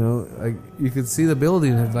 Like you could see the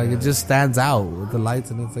building. It's like it just stands out with the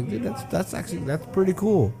lights. And it's like, dude, that's pretty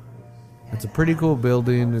cool. It's a pretty cool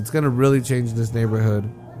building. It's gonna really change this neighborhood.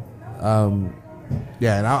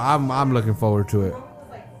 Yeah, and I'm looking forward to it.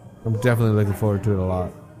 I'm definitely looking forward to it a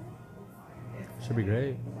lot. Should be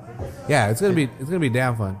great. Yeah, it's gonna be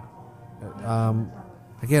damn fun.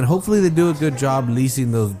 again, hopefully they do a good job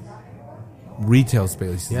leasing those retail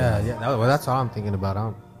spaces. Yeah. Well, that's all I'm thinking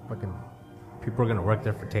about. People are gonna work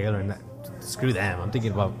there for Taylor, and screw them. I'm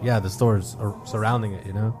thinking about the stores surrounding it.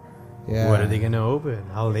 Yeah. What are they gonna open?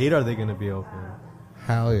 How late are they gonna be open?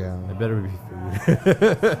 Hell yeah. It better be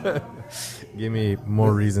food. Give me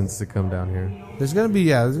more reasons to come down here. There's gonna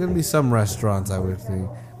be some restaurants, I would think.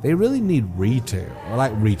 They really need retail,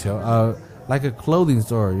 like a clothing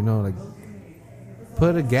store. Like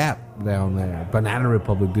put a Gap down there. Banana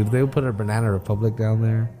Republic, dude. They would put a Banana Republic down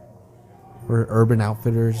there, or Urban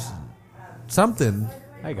Outfitters, something.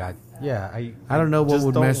 I don't know what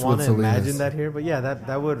would mesh with Salinas. Imagine that here, but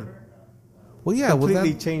that would. Well, yeah,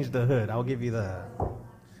 completely change the hood. I'll give you that.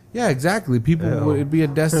 Yeah, exactly. It'd be a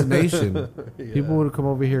destination. People would come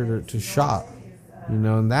over here to shop,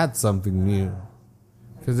 and that's something new.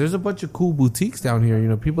 Because there's a bunch of cool boutiques down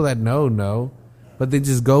here. People that know, but they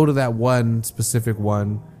just go to that one specific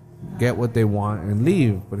one, get what they want, and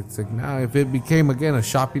leave. But it's like now, if it became again a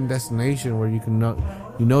shopping destination where you can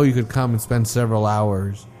you could come and spend several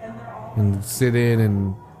hours and sit in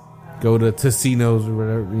and go to casinos or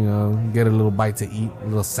whatever, get a little bite to eat, a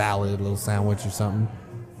little salad, a little sandwich or something.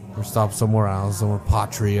 Or stop somewhere else, somewhere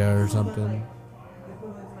Patria or something.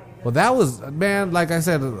 Well, that was, man, like I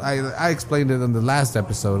said, I explained it in the last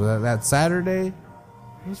episode. That Saturday, it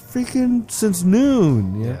was freaking since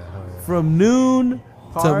noon. Yeah. From noon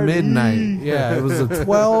to midnight. Yeah, it was a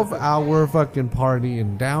 12-hour fucking party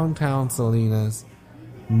in downtown Salinas.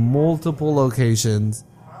 Multiple locations.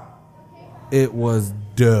 It was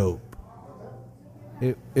dope.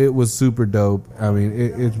 It was super dope. I mean,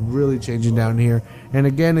 it's really changing down here. And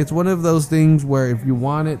again, it's one of those things where if you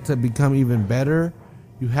want it to become even better,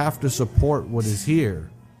 you have to support what is here.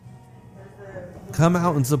 Come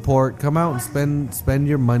out and support. Come out and spend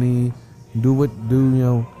your money.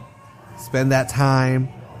 Spend that time.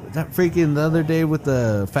 That freaking the other day with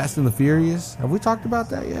the Fast and the Furious. Have we talked about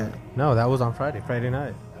that yet? No, that was on Friday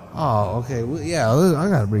night. Oh, okay. Well, yeah, I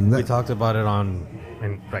gotta bring that. We talked about it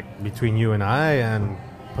between you and I, and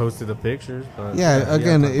posted the pictures. But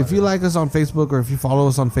again, if you like us on Facebook or if you follow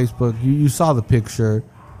us on Facebook, you saw the picture.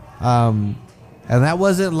 And that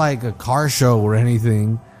wasn't like a car show or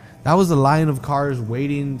anything. That was a line of cars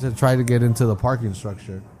waiting to try to get into the parking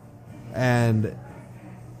structure. And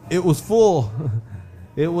it was full.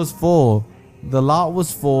 It was full. The lot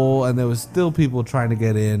was full, and there was still people trying to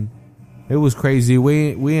get in. It was crazy.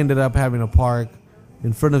 We ended up having to park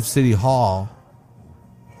in front of City Hall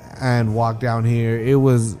and walk down here. It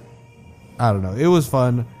was, I don't know. It was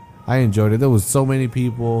fun. I enjoyed it. There was so many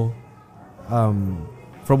people.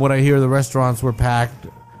 From what I hear, the restaurants were packed.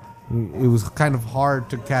 It was kind of hard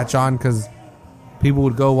to catch on because people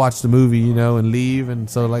would go watch the movie, and leave. And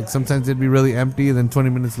so, like, sometimes it'd be really empty. And then 20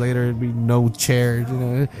 minutes later, it'd be no chairs,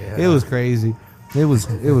 It was crazy. It was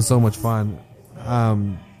so much fun.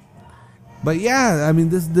 But yeah, I mean,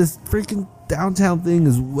 this freaking downtown thing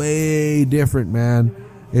is way different, man.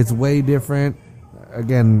 It's way different.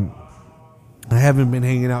 Again, I haven't been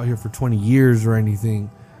hanging out here for 20 years or anything,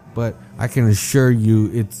 but I can assure you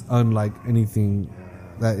it's unlike anything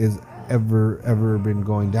that is ever been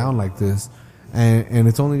going down like this. And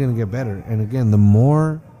it's only going to get better. And again, the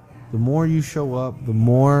more you show up, the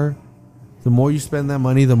more you spend that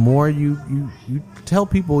money, the more you tell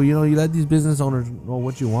people, you let these business owners know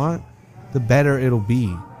what you want, the better it'll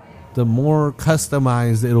be. The more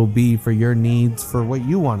customized it'll be for your needs, for what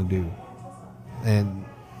you want to do. And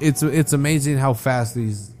it's amazing how fast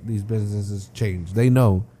these businesses change. They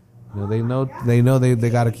know. They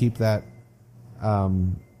got to keep that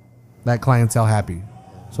clientele happy.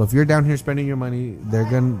 So if you're down here spending your money, they're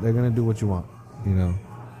gonna do what you want, and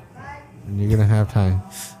you're gonna have time.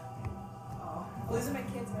 Those are my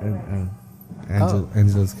kids.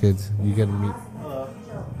 Angela's kids. You get to meet.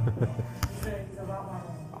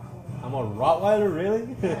 I'm a Rottweiler, really?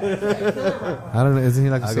 I don't know. Isn't he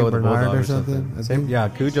like a Saint Bernard or something? Yeah,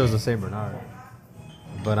 Cujo's a Saint Bernard,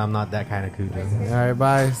 but I'm not that kind of Cujo. All right,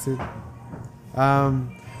 bye.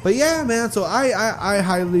 But yeah, man. So I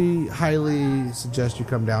highly suggest you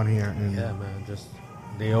come down here. And yeah, man.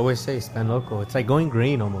 They always say spend local. It's like going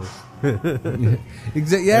green almost. Exactly.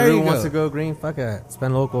 Yeah, everyone wants to go green. Fuck it.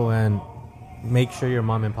 Spend local and make sure your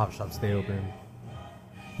mom and pop shops stay open.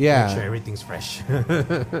 Yeah. Make sure everything's fresh.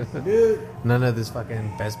 Dude. None of this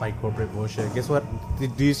fucking Best Buy corporate bullshit. Guess what?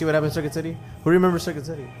 Do you see what happened in Circuit City? Who remembers Circuit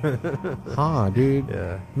City? Dude.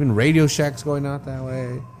 Yeah. Even Radio Shack's going out that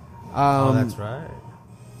way. Oh, that's right.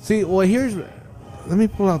 See, well, let me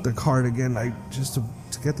pull out the card again, just to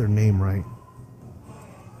get their name right.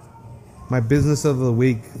 My business of the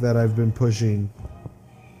week that I've been pushing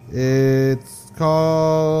It's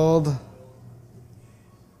called...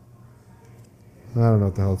 I don't know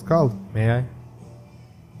what the hell it's called. May I?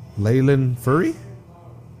 Leyland Furry?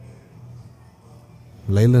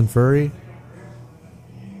 Leyland Furry?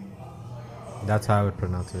 That's how I would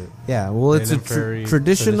pronounce it. Yeah, well, it's a Leyland Furry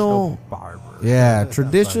traditional barber. Yeah, That's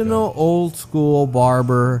traditional old school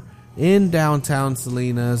barber in downtown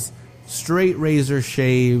Salinas. Straight razor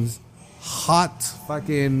shaves, hot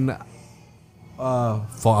fucking I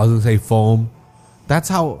was gonna say foam. That's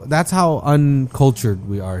how uncultured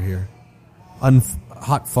we are here.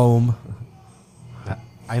 Hot foam.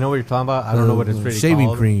 I know what you're talking about. I don't know what it's really shaving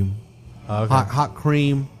called. cream. Oh, okay. Hot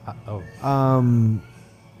cream.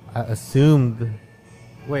 I assumed.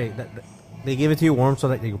 Wait, they give it to you warm so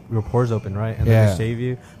that your pores open, right? And then they shave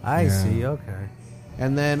you. I see. Okay.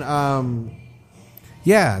 And then,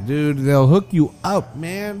 yeah, dude, they'll hook you up,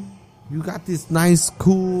 man. You got this nice,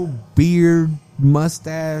 cool beard,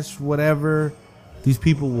 mustache, whatever. These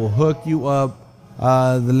people will hook you up.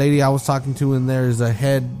 The lady I was talking to in there is a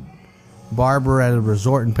head barber at a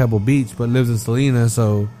resort in Pebble Beach, but lives in Salinas.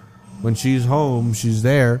 So when she's home, she's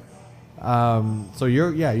there. So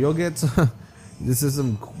you'll get some, this is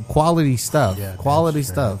some quality stuff. Yeah, quality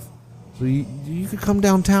stuff. So you could come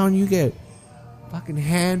downtown, you get fucking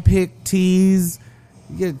hand-picked tees,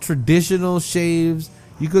 you get traditional shaves.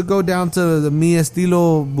 You could go down to the Mi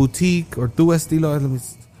Estilo boutique or Tu Estilo. Let me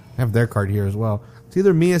have their card here as well. It's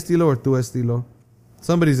either Mi Estilo or Tu Estilo.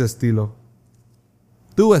 Somebody's Estilo.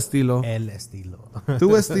 Tu Estilo. El estilo. Tu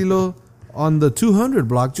Estilo on the 200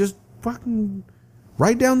 block, just fucking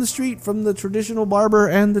right down the street from the traditional barber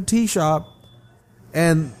and the tea shop.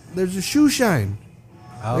 And there's a shoe shine.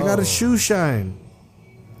 Oh. They got a shoe shine.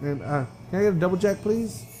 And can I get a double jack,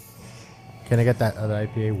 please? Can I get that other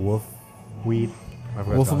IPA, Wolf Weed?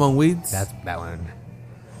 Wolf Among Weeds? That's that one.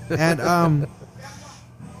 And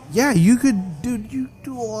yeah, you could you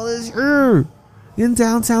do all this here in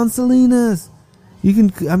downtown Salinas. You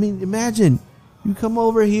can, I mean, imagine you come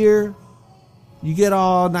over here, you get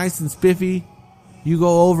all nice and spiffy. You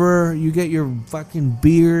go over, you get your fucking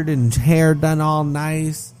beard and hair done all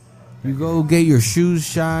nice. You go get your shoes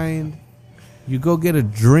shined. You go get a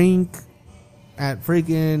drink at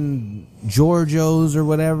freaking Giorgio's or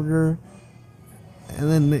whatever.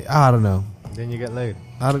 And then, I don't know. Then you get laid.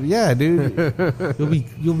 Yeah, dude.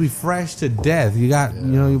 You'll be fresh to death. You got,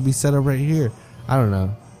 you'll be set up right here. I don't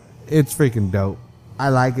know. It's freaking dope. I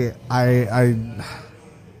like it. I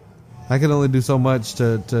can only do so much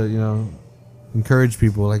to encourage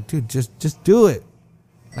people. Like, dude, just do it.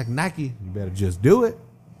 Like Nike, you better just do it.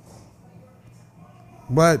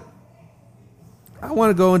 But I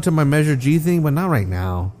want to go into my Measure G thing, but not right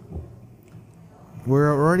now.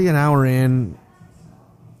 We're already an hour in.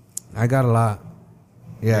 I got a lot.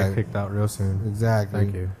 Yeah, Get kicked out real soon. exactly.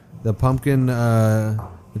 Thank you. The pumpkin, the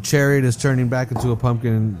chariot is turning back into a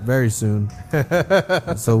pumpkin very soon.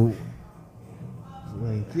 So,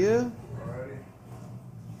 thank you.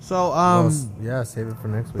 So, Yeah, save it for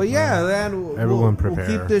next week. but yeah, man. then Everyone we'll prepare.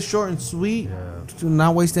 keep this short and sweet Yeah. to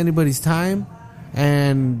not waste anybody's time.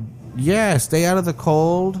 And yeah, stay out of the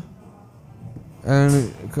cold.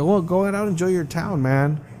 And go out and enjoy your town,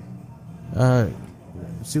 man.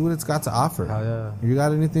 See what it's got to offer. Hell yeah. You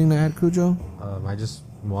got anything to add, Cujo? I just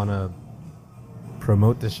want to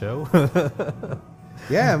promote the show.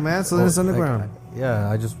 Yeah, man. Salinas Underground.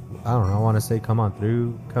 I don't know. I want to say come on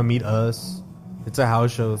through. Come meet us. It's a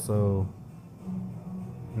house show, so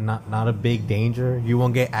not a big danger. You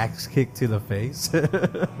won't get axe kicked to the face.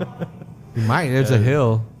 You might. There's a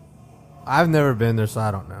hill. I've never been there, so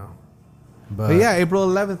I don't know. But yeah, April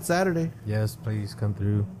 11th, Saturday. Yes, please come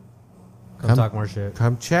through. Come talk more shit.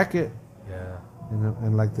 Come check it. Yeah.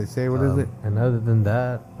 And like they say, what is it? And other than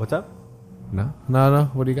that, what's up? No.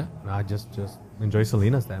 What do you got? No, just enjoy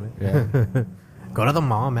Salinas, damn it. Yeah. Go to the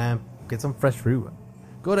mall, man. Get some fresh fruit.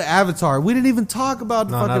 Go to Avatar. We didn't even talk about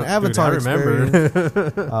the fucking Avatar dude, I remember.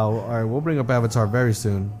 experience. All right, we'll bring up Avatar very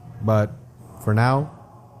soon. But for now,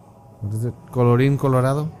 what is it? Colorín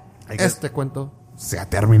Colorado. Este cuento se ha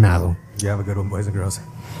terminado. You have a good one, boys and girls.